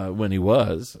 When he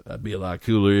was, I'd be a lot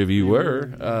cooler if he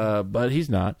were, but he's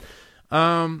not.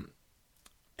 And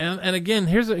again,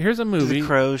 here's a movie. Do the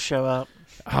crows show up?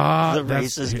 The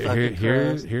racist fucking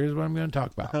crows. Here's what I'm going to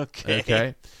talk about.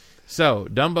 Okay. So,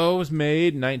 Dumbo was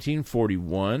made in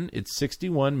 1941. It's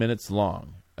 61 minutes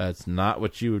long. It's not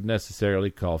what you would necessarily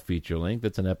call feature length.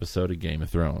 It's an episode of Game of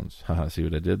Thrones. See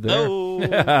what I did there?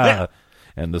 Oh.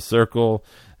 And the circle,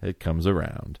 it comes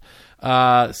around.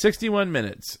 61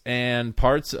 minutes, and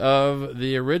parts of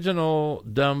the original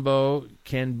Dumbo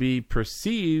can be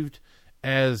perceived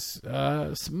as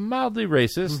mildly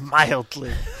racist.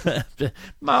 Mildly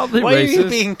racist. Why are you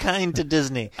being kind to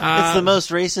Disney? It's the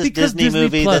most racist Disney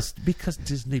movie. Because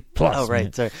Disney Plus. Oh,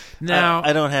 right. Sorry. Now,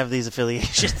 I don't have these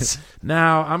affiliations.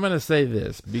 Now, I'm going to say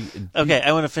this. Okay,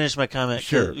 I want to finish my comment.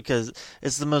 Sure. Because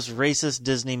it's the most racist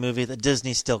Disney movie that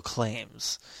Disney still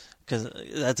claims. Because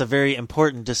that's a very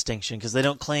important distinction, because they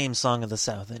don't claim Song of the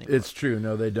South anymore. It's true.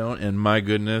 No, they don't. And my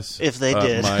goodness. If they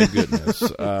did. My goodness.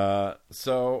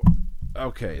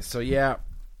 Okay, so yeah,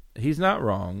 he's not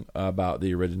wrong about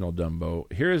the original Dumbo.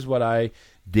 Here's what I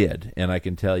did, and I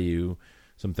can tell you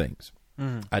some things.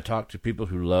 Mm. I talked to people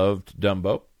who loved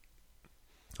Dumbo.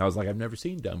 I was like, I've never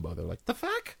seen Dumbo. They're like, the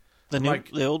fuck?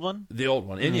 The old one? The old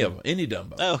one. Any of them. Any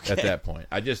Dumbo. Oh, okay. At that point.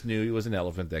 I just knew he was an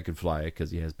elephant that could fly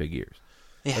because he has big ears.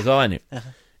 Yeah. That's all I knew.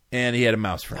 And he had a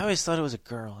mouse friend. I always thought it was a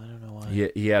girl. I don't know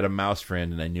why. He had a mouse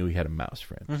friend, and I knew he had a mouse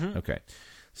friend. Mm-hmm. Okay.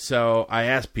 So I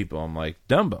asked people, I'm like,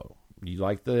 Dumbo, you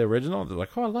like the original? They're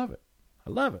like, oh, I love it.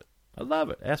 I love it. I love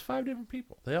it. I asked 5 different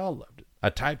people. They all loved it. I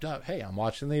typed up, hey, I'm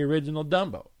watching the original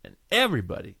Dumbo. And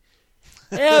everybody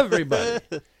was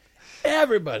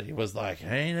like,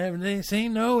 I ain't ever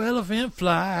seen no elephant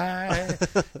fly.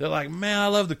 They're like, man, I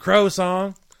love the crow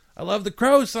song. I love the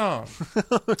crow song.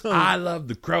 I love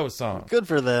the crow song. Good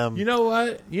for them. You know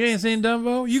what? You ain't seen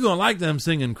Dumbo? You gonna like them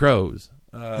singing crows.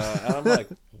 And I'm like,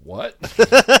 what? What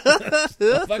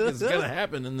the fuck is gonna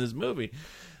happen in this movie?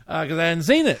 Because I hadn't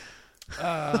seen it.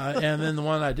 And then the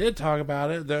one I did talk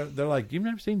about it, they're like, you've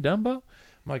never seen Dumbo?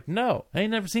 I'm like, no, I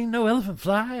ain't never seen no elephant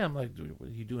fly. I'm like, what,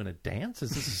 are you doing a dance?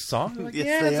 Is this a song? They're like, yes,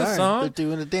 yeah, they it's are. a song. They're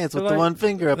doing a dance with like, the one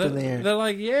finger up in the air. They're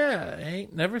like, yeah, I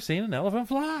ain't never seen an elephant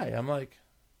fly. I'm like,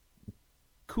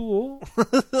 cool.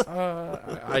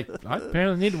 I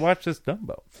apparently need to watch this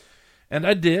Dumbo. And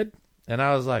I did. And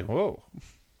I was like, whoa,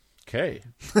 okay.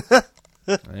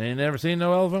 I ain't never seen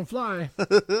no elephant fly.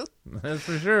 That's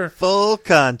for sure. Full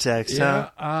context,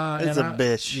 yeah, huh? It's a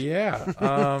bitch.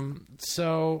 Yeah.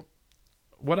 So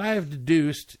what I have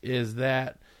deduced is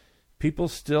that people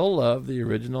still love the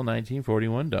original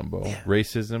 1941 Dumbo,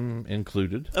 racism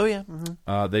included. Oh, yeah.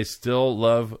 Mm-hmm. They still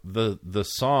love the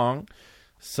song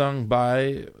sung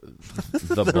by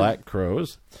the Black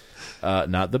Crows.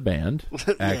 Not the band,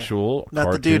 actual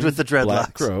not the dude with the dreadlocks.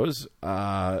 Black Crows.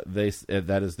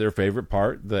 That is their favorite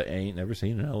part. The ain't never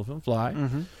seen an elephant fly.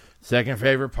 Mm-hmm. Second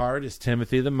favorite part is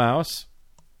Timothy the Mouse.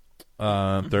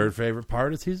 Third favorite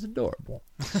part is he's adorable.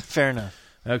 Fair enough.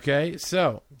 Okay,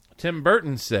 so Tim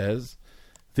Burton says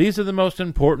these are the most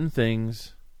important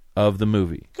things of the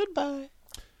movie. Goodbye.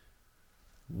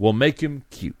 We'll make him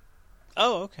cute.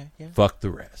 Oh, okay. Yeah. Fuck the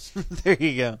rest. There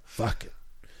you go. Fuck it.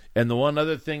 And the one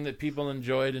other thing that people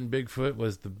enjoyed in Bigfoot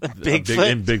was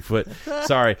Bigfoot.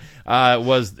 Sorry,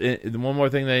 was the one more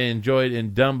thing they enjoyed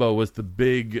in Dumbo was the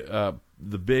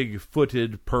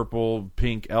big-footed purple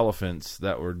pink elephants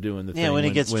that were doing the thing when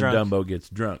Dumbo gets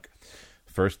drunk.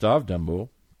 First off, Dumbo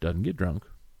doesn't get drunk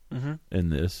in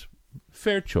this.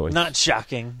 Fair choice. Not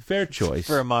shocking. Fair choice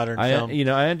for a modern film.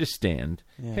 I understand.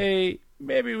 Yeah. Hey.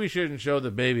 Maybe we shouldn't show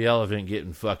the baby elephant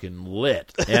getting fucking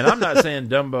lit. And I'm not saying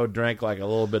Dumbo drank like a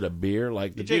little bit of beer.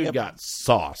 Like the dude got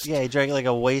sauced. Yeah, he drank like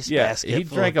a wastebasket. He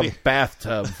drank a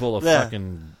bathtub full of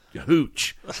fucking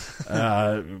hooch.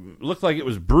 Looked like it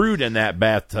was brewed in that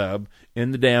bathtub in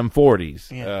the damn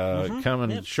 40s. Yeah.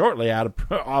 Coming shortly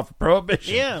off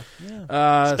Prohibition. Yeah.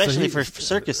 Especially for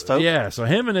circus folk. Yeah, so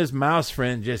him and his mouse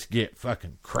friend just get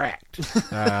fucking cracked.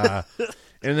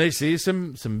 And they see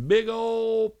some big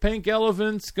old pink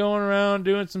elephants going around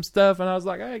doing some stuff, and I was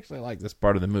like, I actually like this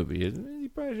part of the movie. He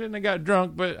probably shouldn't have got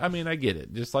drunk, but I mean, I get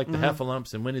it. Just like the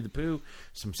Heffalumps and Winnie the Pooh,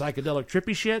 some psychedelic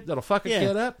trippy shit that'll fuck a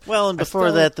kid up. Well, and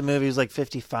before that, the movie was like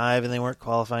 55, and they weren't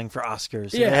qualifying for Oscars,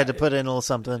 so they had to put in a little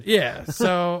something. Yeah,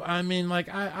 so I mean, like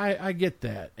I get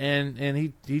that, and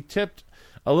he tipped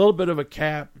a little bit of a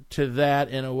cap to that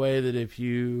in a way that if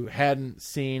you hadn't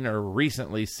seen or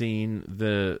recently seen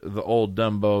the old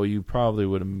Dumbo, you probably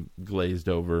would have glazed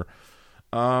over.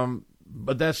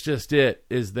 But that's just it,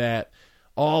 is that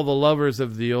all the lovers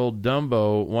of the old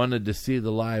Dumbo wanted to see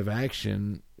the live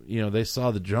action. You know, they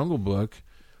saw the Jungle Book.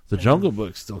 The Jungle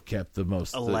Book still kept the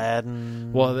most.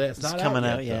 Aladdin. Well, that's not coming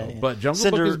out out yet, yeah. But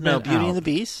Jungle Book has been out. Beauty and the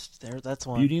Beast. That's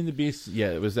one. Beauty and the Beast.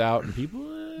 Yeah, it was out, and people.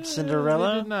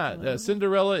 Cinderella. Did not.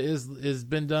 Cinderella is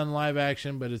been done live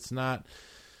action, but it's not.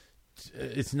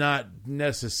 It's not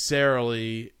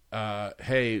necessarily.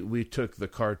 Hey, we took the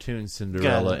cartoon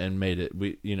Cinderella and made it.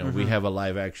 We have a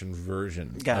live action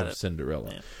version of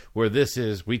Cinderella. Yeah. Where this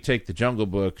is, we take the Jungle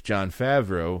Book, Jon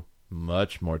Favreau.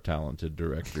 Much more talented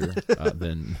director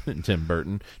than Tim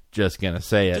Burton. Just gonna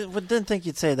say it. Didn't think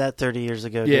you'd say that 30 years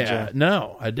ago. Did you?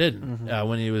 No, I didn't.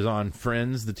 When he was on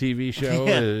Friends, the TV show,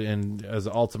 and as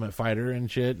an Ultimate Fighter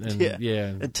and shit, and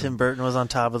and Tim Burton was on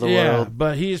top of the world. Yeah,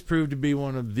 but he has proved to be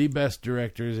one of the best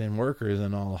directors and workers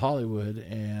in all of Hollywood,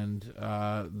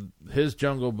 and his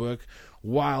Jungle Book,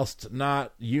 whilst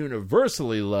not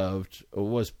universally loved,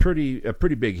 was a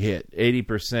pretty big hit.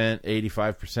 80%,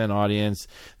 85% audience.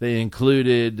 They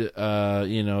included,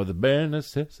 the bare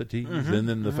necessities, and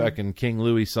then the fucking King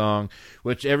Louis song,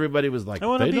 which everybody was like, I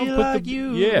want to be like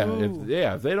you.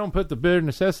 Yeah, if they don't put the bare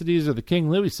necessities or the King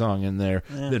Louis song in there,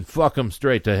 then fuck them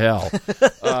straight to hell.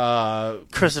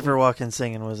 Christopher Walken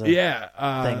singing was a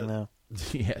thing, though.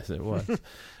 Yes, it was.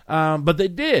 But they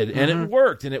did, and it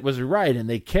worked, and it was right, and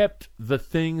they kept the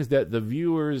things that the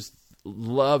viewers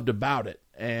loved about it.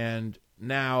 And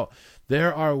now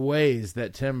there are ways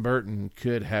that Tim Burton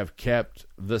could have kept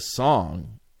the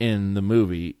song in the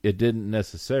movie. It didn't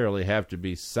necessarily have to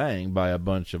be sang by a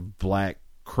bunch of black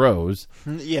crows.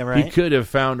 Yeah, right. He could have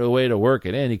found a way to work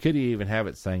it in. He could even have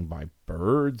it sang by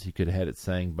birds. He could have had it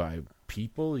sang by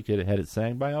people. He could have had it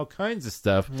sang by all kinds of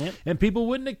stuff. Yep. And people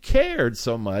wouldn't have cared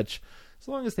so much as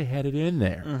long as they had it in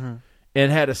there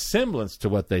and had a semblance to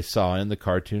what they saw in the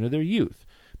cartoon of their youth.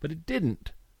 But it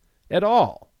didn't at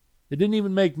all. It didn't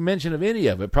even make mention of any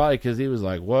of it, probably because he was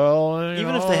like, well,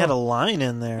 even if they had a line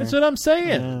in there. That's what I'm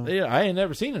saying. Yeah, I ain't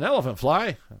never seen an elephant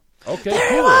fly. Okay, there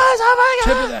cool. He was. Oh my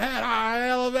God. Tip of the hat.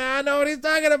 Elephant. I know what he's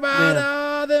talking about.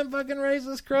 Yeah. Oh, them fucking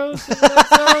racist crows.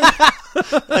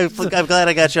 I'm glad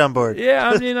I got you on board. Yeah,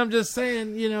 I mean, I'm just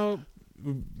saying,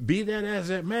 be that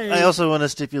as it may. I also want to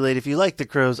stipulate, if you like the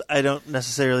crows, I don't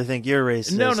necessarily think you're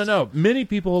racist. No. Many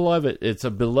people love it. It's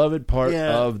a beloved part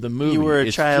of the movie. You were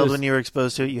a child when you were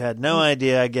exposed to it. You had no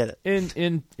idea. I get it.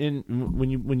 And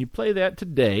when you play that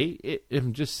today,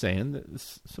 I'm just saying that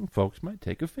some folks might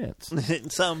take offense.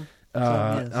 Some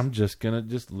yes. I'm just gonna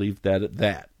leave that at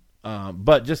that.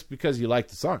 But just because you like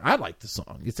the song, I like the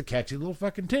song. It's a catchy little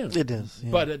fucking tune. It is,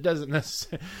 but it doesn't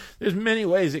necessarily. There's many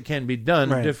ways it can be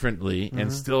done differently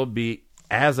and still be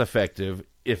as effective,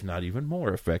 if not even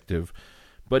more effective.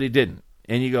 But he didn't.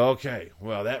 And you go, okay,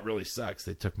 well, that really sucks.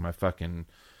 They took my fucking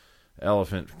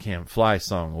Elephant Can't Fly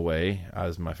song away. That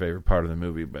was my favorite part of the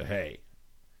movie. But hey,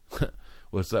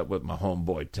 what's up with my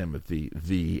homeboy Timothy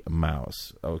the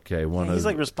Mouse? Okay, he's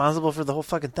like responsible for the whole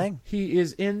fucking thing. He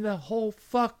is in the whole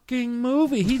fucking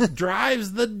movie. He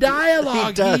drives the dialogue.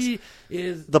 He does. He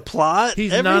is the plot.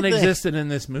 He's everything. non-existent in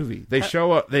this movie. They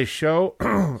show up. They show.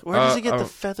 Where does he get the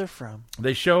feather from?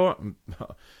 They show up.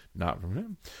 Not from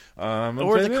him.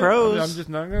 Or the crows. I'm just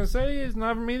not going to say it's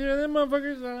not from either of them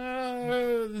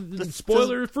motherfuckers.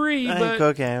 Spoiler free. But,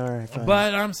 okay, all right. Fine.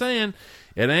 But I'm saying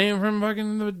it ain't from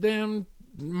fucking the damn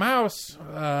mouse.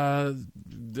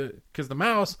 Because the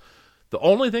mouse, the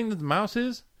only thing that the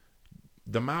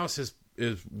mouse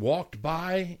is walked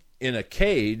by in a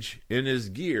cage in his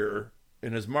gear,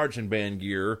 in his marching band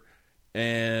gear,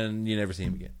 and you never see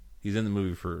him again. He's in the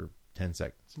movie for 10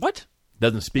 seconds. What?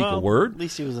 Doesn't speak a word. At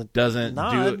least he was doesn't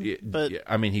nod, do it. But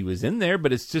I mean, he was in there,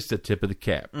 but it's just a tip of the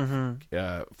cap.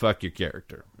 Fuck your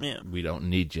character. Yeah. We don't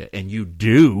need you, and you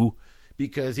do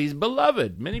because he's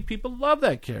beloved. Many people love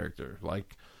that character.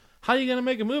 Like, how are you going to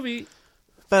make a movie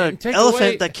about an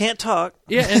elephant that can't talk?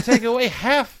 Yeah, and take away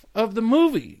half of the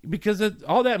movie because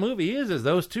all that movie is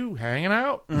those two hanging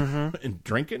out and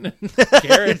drinking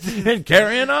and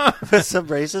carrying on with some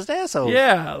racist assholes.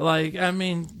 Yeah, like I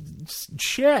mean.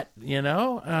 Shit,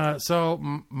 so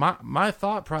my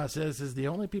thought process is the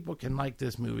only people can like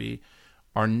this movie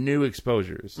are new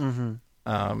exposures, and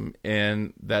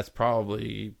that's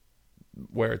probably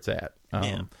where it's at.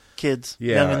 Kids,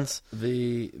 youngins.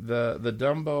 The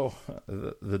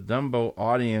Dumbo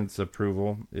audience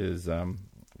approval is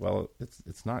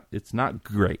it's not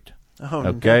great. Oh,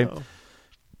 okay. No.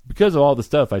 because of all the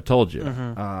stuff I told you.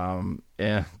 Mm-hmm.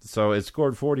 And so it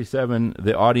scored 47.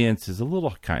 The audience is a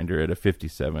little kinder at a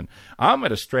 57. I'm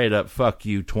at a straight up fuck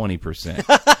you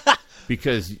 20%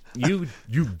 because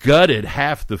you gutted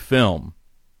half the film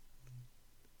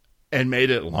and made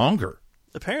it longer.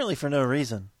 Apparently for no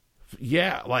reason.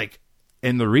 Yeah,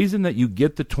 and the reason that you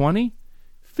get the 20,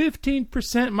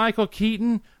 15% Michael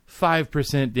Keaton,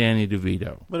 5% Danny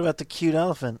DeVito. What about the cute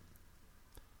elephant?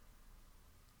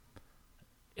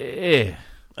 Okay.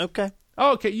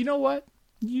 Okay, you know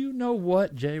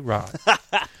what? J-Rod?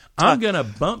 I'm going to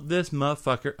bump this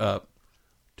motherfucker up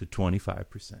to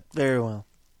 25%. Very well.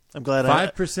 I'm glad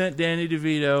 5% Danny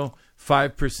DeVito,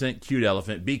 5% cute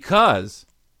elephant, because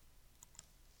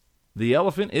the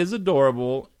elephant is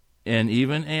adorable, and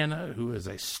even Anna, who is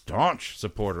a staunch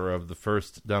supporter of the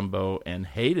first Dumbo and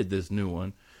hated this new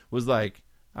one, was like,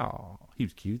 oh, he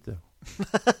was cute, though.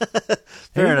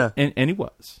 Fair enough. And he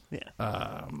was.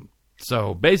 Yeah.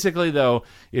 So basically, though,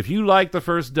 if you like the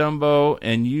first Dumbo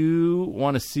and you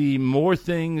want to see more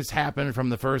things happen from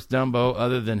the first Dumbo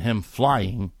other than him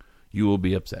flying, you will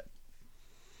be upset.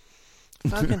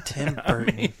 Fucking Tim Burton.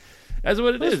 I mean, that's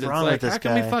what it is. It's wrong like, with this how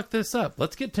can guy? we fuck this up?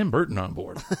 Let's get Tim Burton on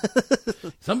board.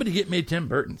 Somebody get me Tim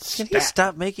Burton. Can he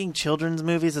stop making children's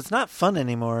movies? It's not fun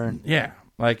anymore. Yeah.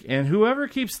 And whoever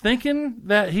keeps thinking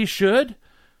that he should,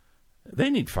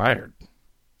 they need fired.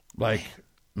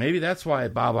 Maybe that's why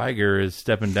Bob Iger is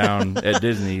stepping down at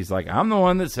Disney. He's like, I'm the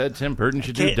one that said Tim Burton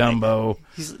should do Dumbo.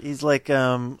 He's like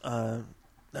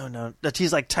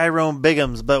he's like Tyrone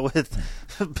Biggums, but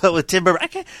with Tim Burton. I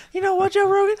can't. You know what, Joe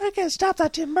Rogan? I can't stop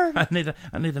that Tim Burton.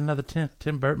 I need another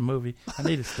Tim Burton movie. I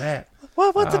need a stat.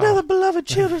 Well, what's another beloved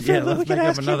children's film that we can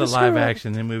ask him to another live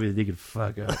action movie that he could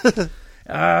fuck up.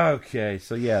 Okay,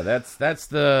 so yeah, that's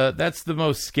the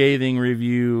most scathing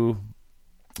review.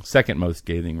 Second most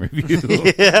scathing review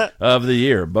of the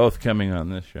year, both coming on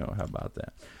this show. How about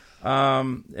that?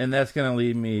 And that's going to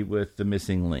leave me with the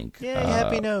missing link. Yeah,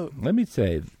 happy note. Let me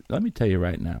tell you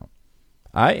right now,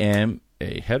 I am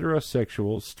a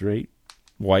heterosexual, straight,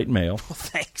 white male. Well,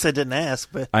 thanks. I didn't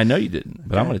ask, but I know you didn't.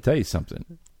 But I'm going to tell you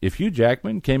something. If Hugh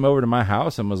Jackman came over to my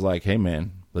house and was like, "Hey,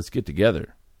 man, let's get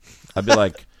together," I'd be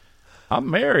like, "I'm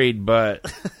married, but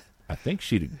I think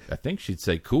she'd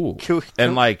say cool."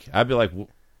 And I'd be like,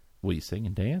 will you sing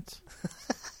and dance?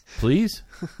 Please?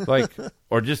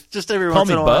 Or just every call once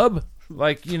me in a while. Bub?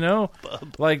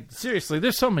 Bub. Seriously,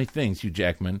 there's so many things, Hugh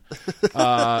Jackman.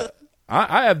 I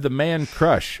have the man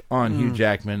crush on Hugh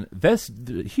Jackman.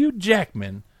 Hugh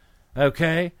Jackman,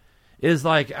 okay, is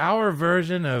like our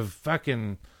version of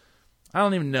fucking, I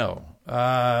don't even know.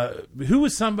 Who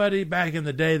was somebody back in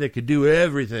the day that could do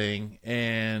everything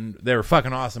and they were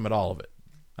fucking awesome at all of it?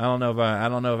 I don't know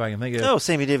if I can think of it. Oh,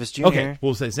 Sammy Davis Jr. Okay,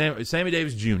 we'll say Sammy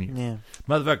Davis Jr. Yeah.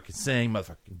 Motherfucker could sing,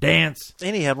 motherfucker could dance.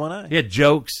 And he had one eye. He had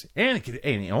jokes, and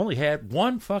he only had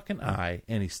one fucking eye,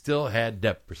 and he still had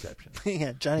depth perception.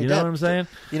 Yeah, Johnny Depp. You know what I'm saying?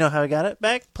 You know how he got it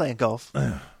back? Playing golf.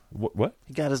 What?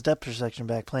 He got his depth perception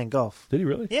back playing golf. Did he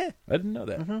really? Yeah. I didn't know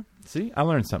that. Mm-hmm. See, I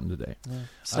learned something today. Yeah.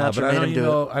 Snatcher but made him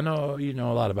do it. I know you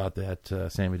know a lot about that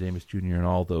Sammy Davis Jr. and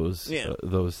all those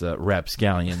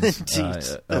rapscallions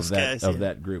of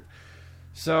that group.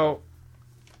 So,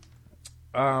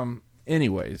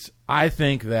 anyways, I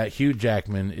think that Hugh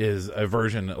Jackman is a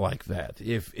version like that.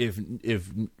 If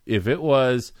it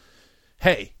was,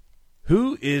 hey,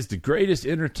 who is the greatest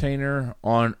entertainer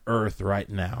on earth right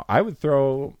now? I would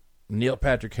throw Neil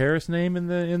Patrick Harris' name in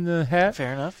the hat.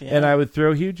 Fair enough, yeah. And I would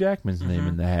throw Hugh Jackman's name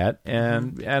in the hat,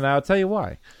 and I'll tell you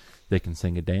why. They can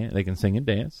sing and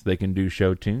dance. They can do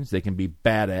show tunes. They can be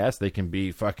badass. They can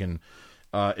be fucking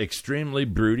extremely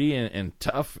broody and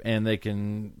tough, and they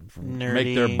can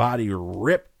make their body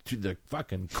ripped to the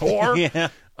fucking core. Yeah.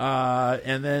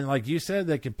 And then, like you said,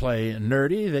 they could play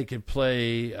nerdy. They could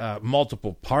play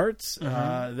multiple parts.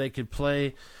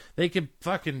 They could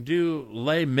fucking do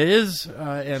Les Mis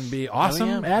and be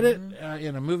awesome at it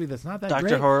in a movie that's not that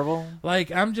great. Dr. Horrible.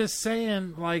 I'm just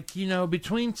saying,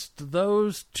 between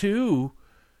those two,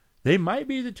 they might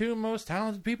be the two most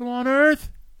talented people on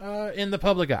earth in the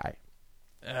public eye.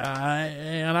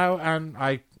 And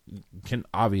I can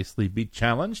obviously be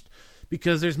challenged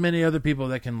because there's many other people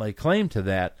that can lay claim to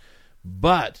that,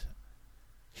 but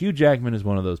Hugh Jackman is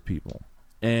one of those people,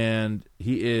 and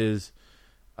he is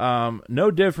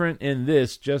no different in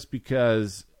this just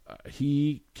because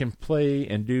he can play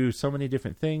and do so many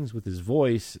different things with his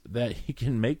voice that he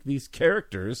can make these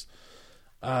characters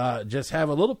just have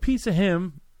a little piece of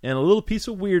him and a little piece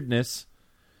of weirdness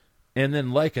And then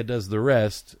Leica does the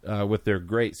rest with their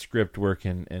great script work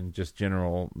and just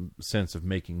general sense of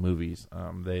making movies.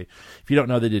 If you don't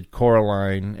know, they did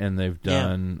Coraline, and they've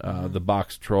done the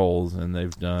Box Trolls, and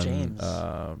they've done James,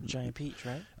 Giant Peach,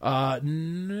 right?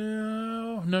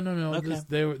 No. Okay.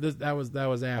 That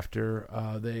was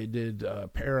after they did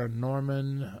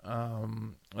Paranorman,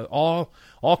 all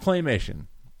claymation.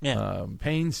 Yeah,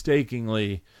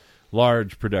 painstakingly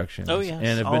large productions. Oh, yes.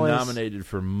 And have been nominated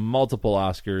for multiple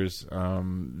Oscars.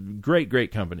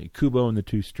 Great company. Kubo and the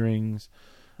Two Strings.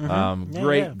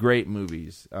 Great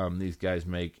movies these guys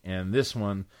make. And this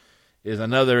one is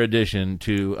another addition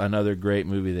to another great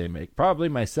movie they make. Probably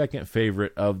my second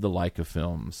favorite of the Leica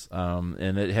films.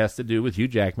 And it has to do with Hugh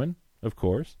Jackman, of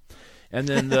course. And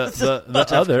then the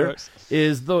other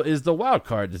is the wild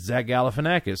card, Zach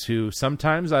Galifianakis, who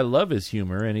sometimes I love his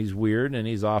humor, and he's weird and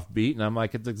he's offbeat, and I'm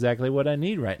like, it's exactly what I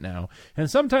need right now. And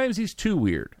sometimes he's too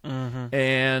weird,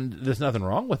 and there's nothing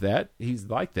wrong with that. He's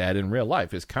like that in real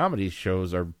life. His comedy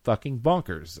shows are fucking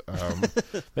bonkers.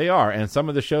 They are, and some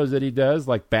of the shows that he does,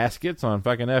 like Baskets on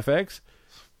fucking FX,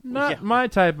 not my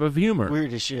type of humor.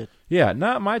 Weird as shit. Yeah,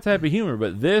 not my type of humor,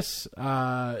 but this,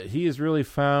 he has really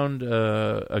found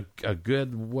a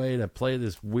good way to play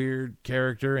this weird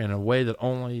character in a way that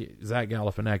only Zach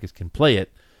Galifianakis can play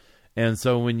it. And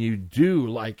so when you do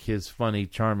like his funny,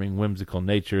 charming, whimsical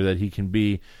nature that he can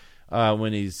be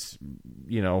when he's,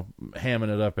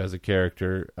 hamming it up as a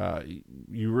character,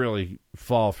 you really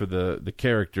fall for the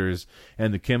characters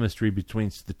and the chemistry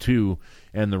between the two,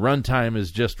 and the runtime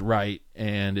is just right,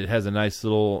 and it has a nice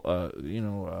little,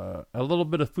 a little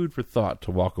bit of food for thought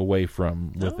to walk away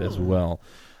from with as well.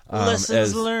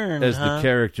 Lessons learned, as the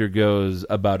character goes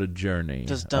about a journey.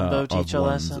 Does Dumbo teach a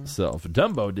lesson?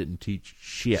 Dumbo didn't teach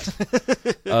shit,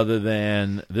 other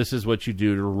than this is what you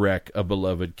do to wreck a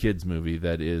beloved kids movie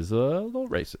that is a little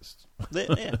racist.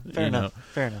 Yeah, fair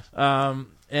enough.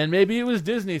 And maybe it was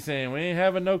Disney saying we ain't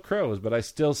having no crows, but I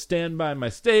still stand by my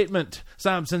statement,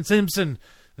 Simpson,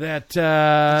 that you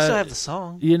still have the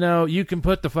song. You can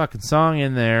put the fucking song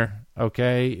in there,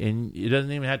 okay, and it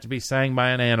doesn't even have to be sang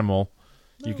by an animal.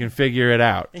 No. You can figure it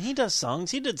out. And he does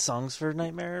songs. He did songs for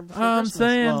Nightmare Before I'm Christmas.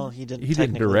 saying Well, he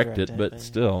didn't direct it, but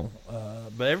still.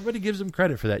 But everybody gives him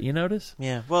credit for that. You notice?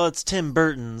 Yeah. Well, it's Tim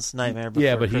Burton's Nightmare Before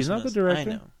Christmas. Yeah, but he's not the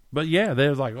director. I know. But yeah, they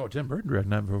was like, "Oh, Tim Burton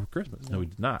directed Nightmare Before Christmas." No, he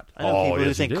did not. I know people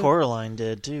who think Coraline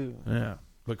did too. Yeah,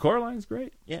 but Coraline's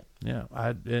great. Yeah.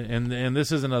 And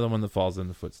this is another one that falls in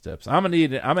the footsteps. I'm at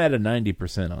a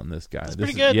 90% on this guy. That's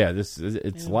pretty good. It's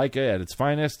Leica at its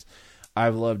finest.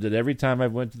 I've loved it every time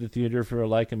I've went to the theater for a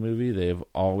Leica movie. They've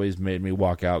always made me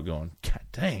walk out going, God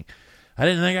dang, I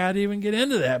didn't think I'd even get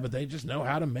into that, but they just know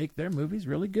how to make their movies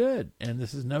really good. And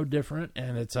this is no different,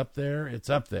 and it's up there. It's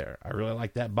up there. I really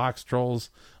like that Box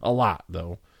Trolls a lot,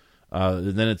 though.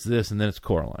 Then it's this, and then it's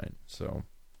Coraline. So,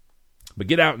 but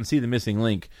get out and see The Missing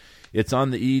Link. It's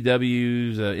on the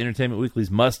EW's Entertainment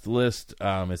Weekly's must list.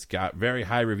 It's got very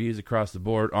high reviews across the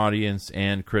board, audience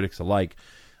and critics alike.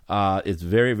 It's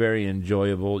very, very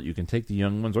enjoyable. You can take the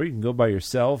young ones, or you can go by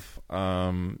yourself.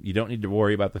 You don't need to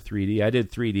worry about the 3D. I did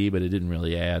 3D, but it didn't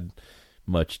really add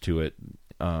much to it.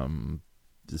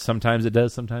 Sometimes it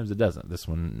does, sometimes it doesn't. This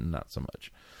one, not so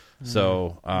much.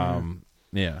 So,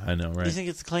 yeah, I know, right? Do you think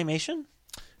it's claymation?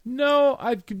 No,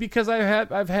 because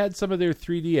I've had some of their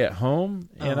 3D at home,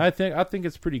 and I think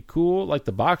it's pretty cool. Like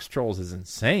the Box Trolls is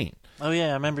insane. Oh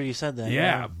yeah, I remember you said that.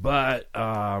 Yeah, but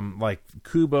like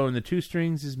Kubo and the Two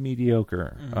Strings is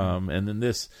mediocre, and then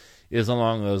this is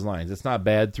along those lines. It's not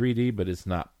bad 3D, but it's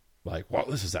not like, wow,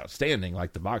 this is outstanding.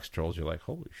 Like the Box Trolls, you're like,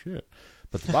 holy shit.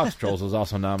 But the Box Trolls was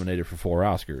also nominated for 4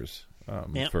 Oscars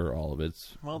for all of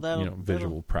its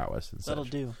visual prowess and such. That'll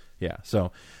do. Yeah,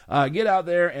 so get out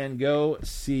there and go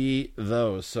see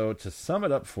those. So to sum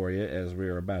it up for you, as we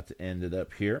are about to end it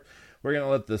up here, we're going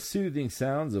to let the soothing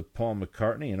sounds of Paul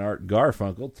McCartney and Art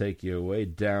Garfunkel take you away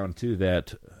down to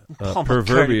that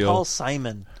proverbial... Paul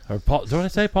Simon. Or Paul, did I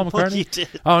say Paul McCartney? Well, you did.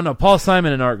 Oh, no, Paul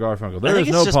Simon and Art Garfunkel. There is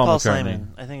no Paul McCartney.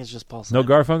 Simon. I think it's just Paul Simon.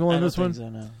 No Garfunkel in this one? So,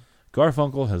 no.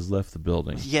 Garfunkel has left the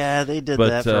building. Yeah, they did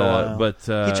that for a while. But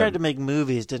he tried to make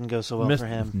movies, didn't go so well for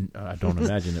him. I don't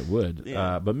imagine it would.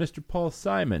 Yeah. But Mr. Paul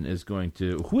Simon is going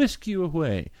to whisk you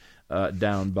away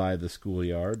down by the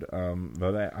schoolyard.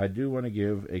 But I do want to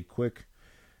give a quick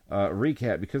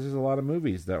recap, because there's a lot of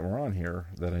movies that were on here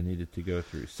that I needed to go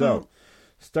through. So,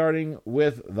 starting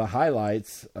with the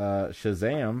highlights,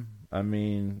 Shazam I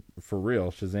mean, for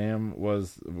real, Shazam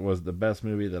was the best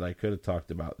movie that I could have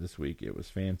talked about this week. It was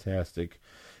fantastic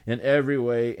in every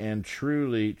way and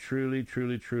truly, truly,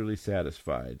 truly, truly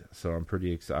satisfied. So I'm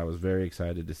pretty excited. I was very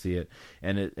excited to see it,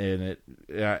 and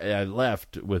I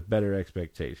left with better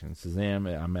expectations. Shazam,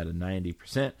 I'm at a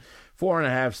 90%.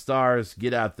 4.5 stars.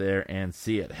 Get out there and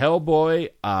see it. Hellboy,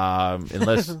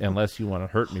 unless you want to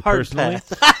hurt me personally,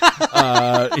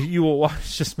 you will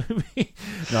watch this movie.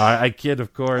 No, I kid,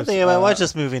 of course. I think I might watch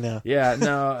this movie now. Yeah,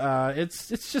 no, it's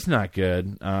just not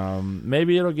good.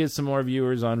 Maybe it'll get some more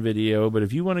viewers on video, but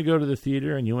if you want to go to the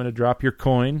theater and you want to drop your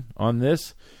coin on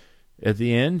this, at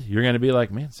the end, you're going to be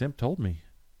like, man, Simp told me,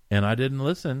 and I didn't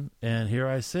listen, and here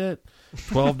I sit,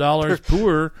 $12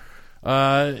 poor.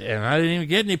 And I didn't even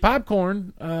get any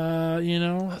popcorn,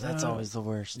 that's always the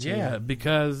worst. Yeah,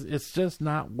 because it's just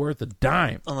not worth a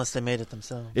dime. Unless they made it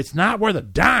themselves. It's not worth a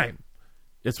dime.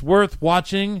 It's worth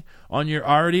watching on your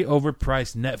already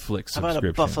overpriced Netflix subscription. How about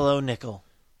a buffalo nickel?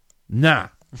 Nah.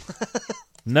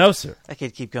 No, sir. I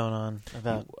could keep going on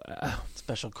about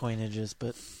special coinages,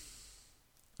 but...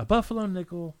 A buffalo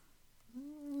nickel?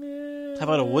 How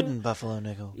about a wooden buffalo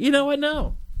nickel? You know what?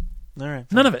 No. All right.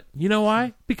 None of it. You know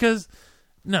why? Because,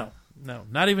 no,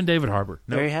 not even David Harbour.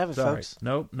 Nope. There you have it, Sorry. folks.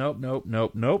 Nope.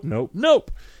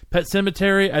 Pet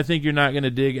Sematary, I think you're not going to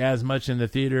dig as much in the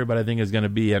theater, but I think it's going to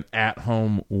be an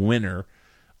at-home winner.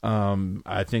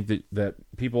 I think that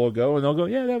people will go, and they'll go,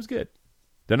 yeah, that was good.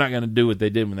 They're not going to do what they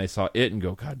did when they saw it and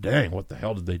go, God dang, what the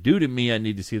hell did they do to me? I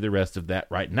need to see the rest of that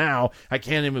right now. I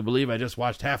can't even believe I just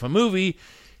watched half a movie,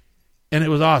 and it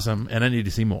was awesome, and I need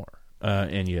to see more.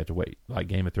 And you have to wait, like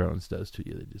Game of Thrones does to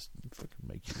you. They just fucking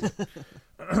make you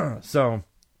wait. So,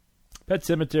 Pet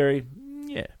Sematary,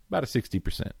 yeah, about a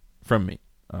 60% from me.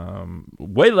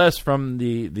 Way less from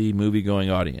the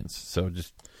movie-going audience. So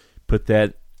just put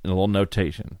that in a little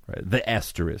notation, right? The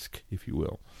asterisk, if you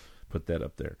will. Put that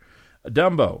up there.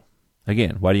 Dumbo,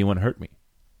 again, why do you want to hurt me?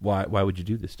 Why would you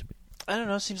do this to me? I don't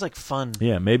know. It seems like fun.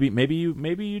 Yeah, maybe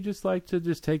you just like to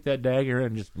just take that dagger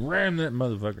and just ram that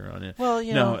motherfucker on it.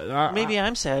 Well, maybe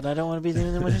I'm sad. I don't want to be the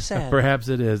only one who's sad. Perhaps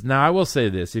it is. Now, I will say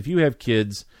this: if you have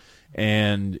kids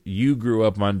and you grew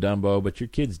up on Dumbo, but your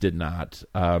kids did not,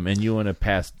 and you want to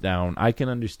pass down, I can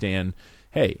understand.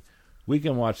 Hey, we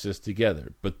can watch this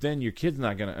together. But then your kid's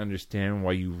not going to understand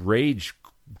why you rage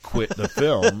quit the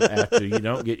film after you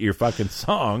don't get your fucking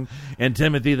song, and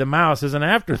Timothy the Mouse is an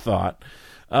afterthought.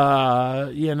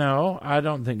 I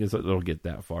don't think it'll get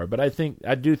that far, but I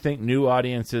do think new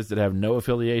audiences that have no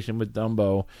affiliation with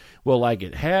Dumbo will like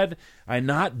it. Had I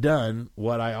not done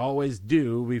what I always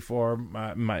do before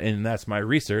my and that's my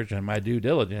research and my due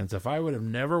diligence, if I would have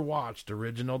never watched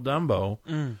original Dumbo,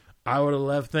 I would have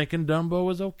left thinking Dumbo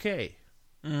was okay.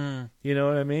 You know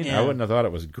what I mean? Yeah. I wouldn't have thought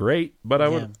it was great, but I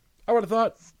would have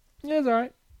thought, yeah, it's all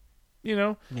right.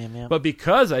 Yeah. But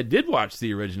because I did watch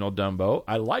the original Dumbo,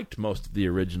 I liked most of the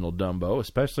original Dumbo,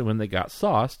 especially when they got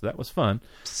sauced. That was fun.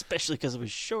 Especially because it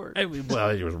was short. It was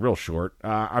real short.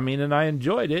 And I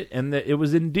enjoyed it, and it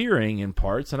was endearing in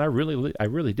parts, and I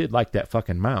really did like that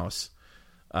fucking mouse.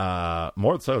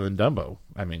 More so than Dumbo.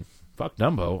 I mean, fuck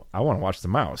Dumbo. I want to watch the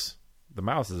mouse. The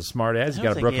mouse is a smart ass. He's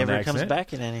got a Brooklyn accent. I don't think he ever comes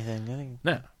back in anything.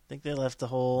 No. I think they left the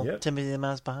whole Timothy the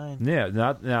Mouse behind. Yeah,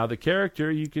 now the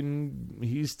character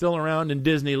he's still around in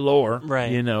Disney lore,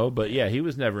 right? But yeah, he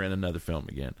was never in another film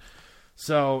again.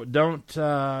 So don't,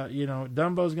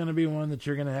 Dumbo's going to be one that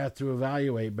you're going to have to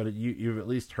evaluate, but you've at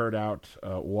least heard out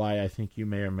why I think you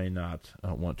may or may not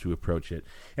want to approach it.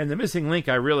 And The Missing Link,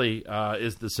 I really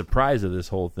is the surprise of this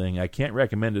whole thing. I can't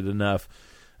recommend it enough.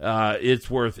 It's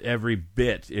worth every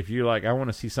bit. If you're like, I want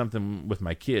to see something with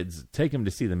my kids, take them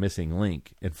to see The Missing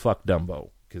Link and fuck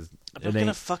Dumbo. I'm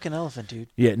gonna fuck an elephant, dude.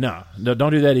 Yeah, no,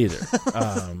 don't do that either.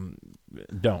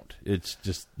 Don't. It's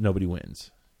just nobody wins.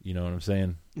 You know what I'm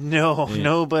saying? No,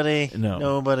 nobody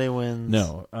wins.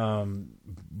 No.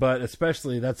 But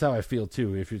especially, that's how I feel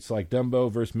too. If it's like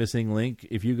Dumbo versus Missing Link,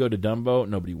 if you go to Dumbo,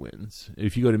 nobody wins.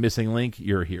 If you go to Missing Link,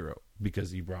 you're a hero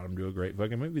because you brought them to a great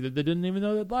fucking movie that they didn't even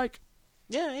know they'd like.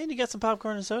 Yeah, and you got some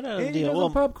popcorn and soda out of the deal. You got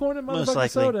some popcorn and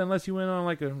motherfucking soda, unless you went on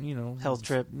like a health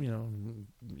trip.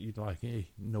 You'd like, hey,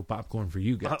 no popcorn for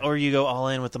you guys. Or you go all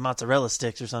in with the mozzarella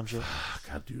sticks or some shit.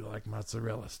 God, do you like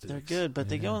mozzarella sticks? They're good, but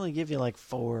they only give you like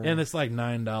 4. And it's like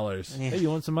 $9. Yeah. Hey, you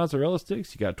want some mozzarella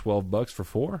sticks? You got $12 for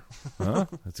 4? Huh?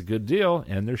 That's a good deal,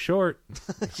 and they're short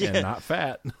and not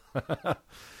fat.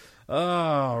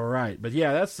 All right. But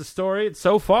yeah, that's the story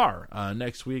so far.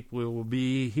 Next week we will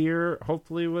be here,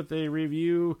 hopefully, with a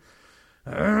review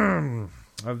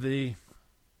of the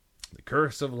The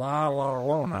Curse of La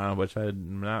Llorona, which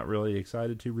I'm not really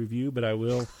excited to review, but I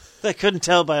will. I couldn't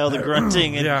tell by all the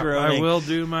grunting and groaning. I will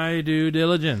do my due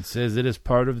diligence, as it is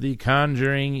part of the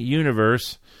Conjuring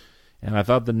universe. And I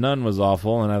thought The Nun was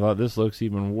awful, and I thought this looks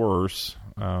even worse.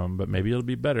 But maybe it'll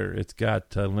be better. It's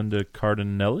got Linda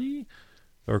Cardellini,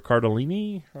 who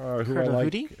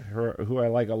I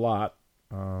like a lot.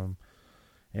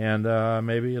 And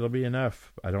maybe it'll be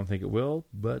enough. I don't think it will,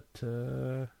 but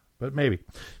maybe.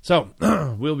 So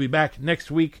we'll be back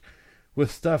next week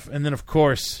with stuff, and then of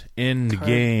course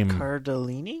Endgame.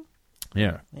 Cardellini?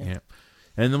 Yeah.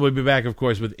 And then we'll be back, of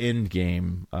course, with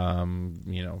Endgame.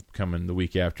 Coming the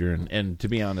week after, and to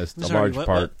be honest, large part.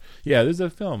 What? Yeah, there's a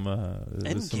film.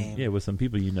 Endgame. With some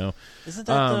people you know. Isn't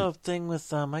that the thing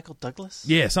with Michael Douglas?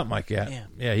 Yeah, something like that.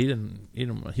 Yeah. He didn't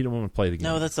want to play the game.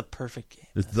 No, that's the perfect game.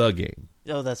 It's the game.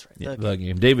 Oh, that's right. Yeah, the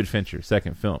game. David Fincher,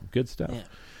 second film. Good stuff.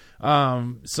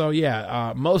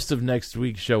 Yeah. Most of next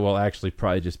week's show will actually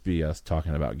probably just be us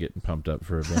talking about getting pumped up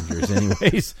for Avengers,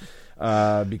 anyways.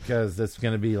 Because that's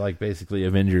going to be like basically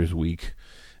Avengers week.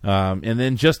 And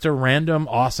then just a random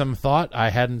awesome thought.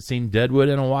 I hadn't seen Deadwood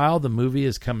in a while. The movie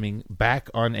is coming back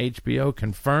on HBO,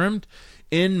 confirmed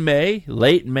in May,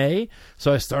 late May.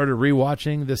 So I started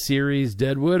rewatching the series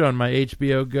Deadwood on my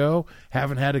HBO Go.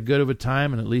 Haven't had a good of a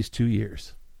time in at least 2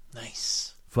 years.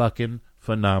 Nice. Fucking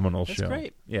phenomenal show. That's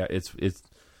great. Yeah, it's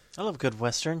I love good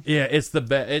Western. Yeah, it's the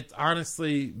best. It's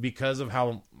honestly, because of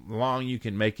how long you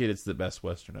can make it, it's the best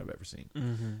Western I've ever seen.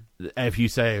 Mm-hmm. If you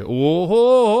say,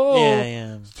 "Oh,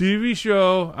 yeah, TV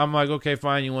show," I'm like, okay,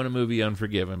 fine. You want a movie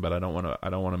Unforgiven, but I don't want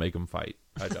to make them fight.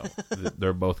 I don't.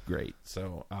 They're both great.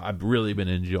 So I've really been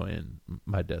enjoying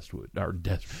my Deadwood.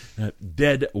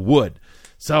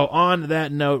 So on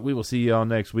that note, we will see you all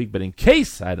next week. But in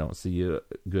case I don't see you,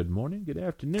 good morning, good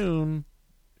afternoon,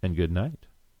 and good night.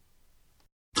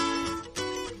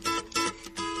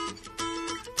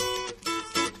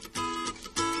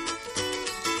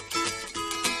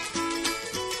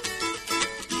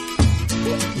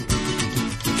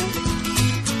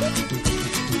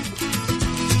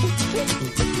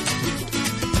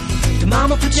 The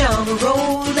mama pajama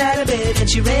rolled out of bed and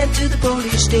she ran to the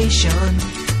police station.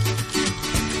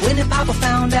 When the papa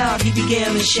found out, he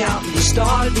began to shout and he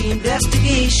started the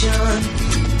investigation.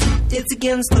 It's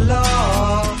against the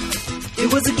law.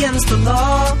 It was against the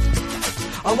law.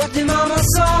 Or what the mama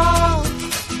saw.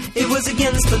 It was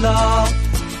against the law.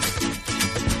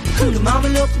 The mama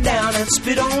looked down and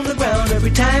spit on the ground every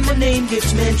time her name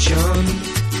gets mentioned.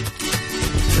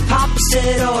 The papa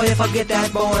said, oh, if I get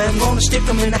that boy, I'm gonna stick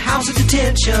him in a house of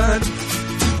detention.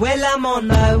 Well, I'm on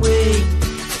my way.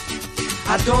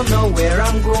 I don't know where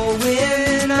I'm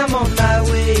going. I'm on my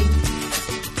way.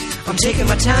 I'm taking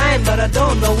my time, but I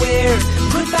don't know where.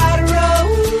 Goodbye to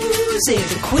Rose,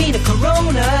 the queen of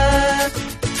Corona.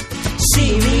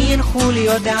 See me and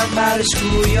Julio down by the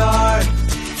schoolyard.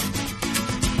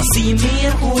 See me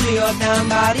and Julio down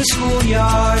by the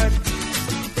schoolyard.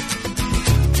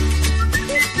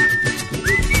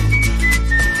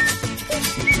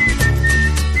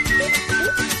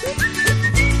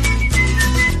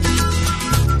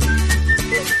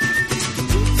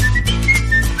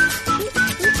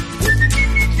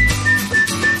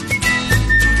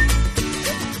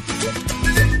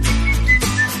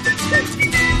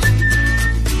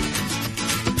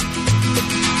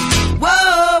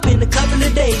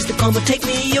 They're gonna take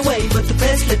me away, but the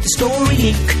press let the story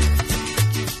leak.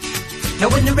 Now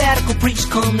when the radical priests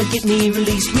come to get me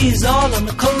released, we's all on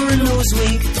the cover of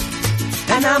Newsweek.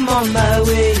 And I'm on my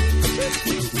way.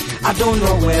 I don't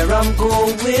know where I'm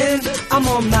going. I'm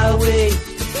on my way.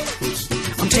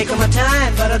 I'm taking my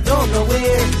time, but I don't know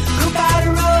where. Goodbye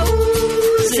to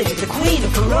Rose, the queen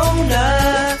of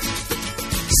Corona.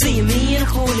 See me and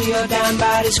Julio down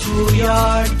by the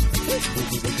schoolyard.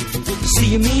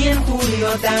 See me and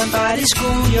Julio down by the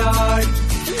schoolyard.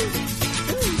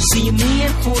 See me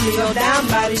and Julio down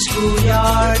by the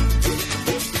schoolyard.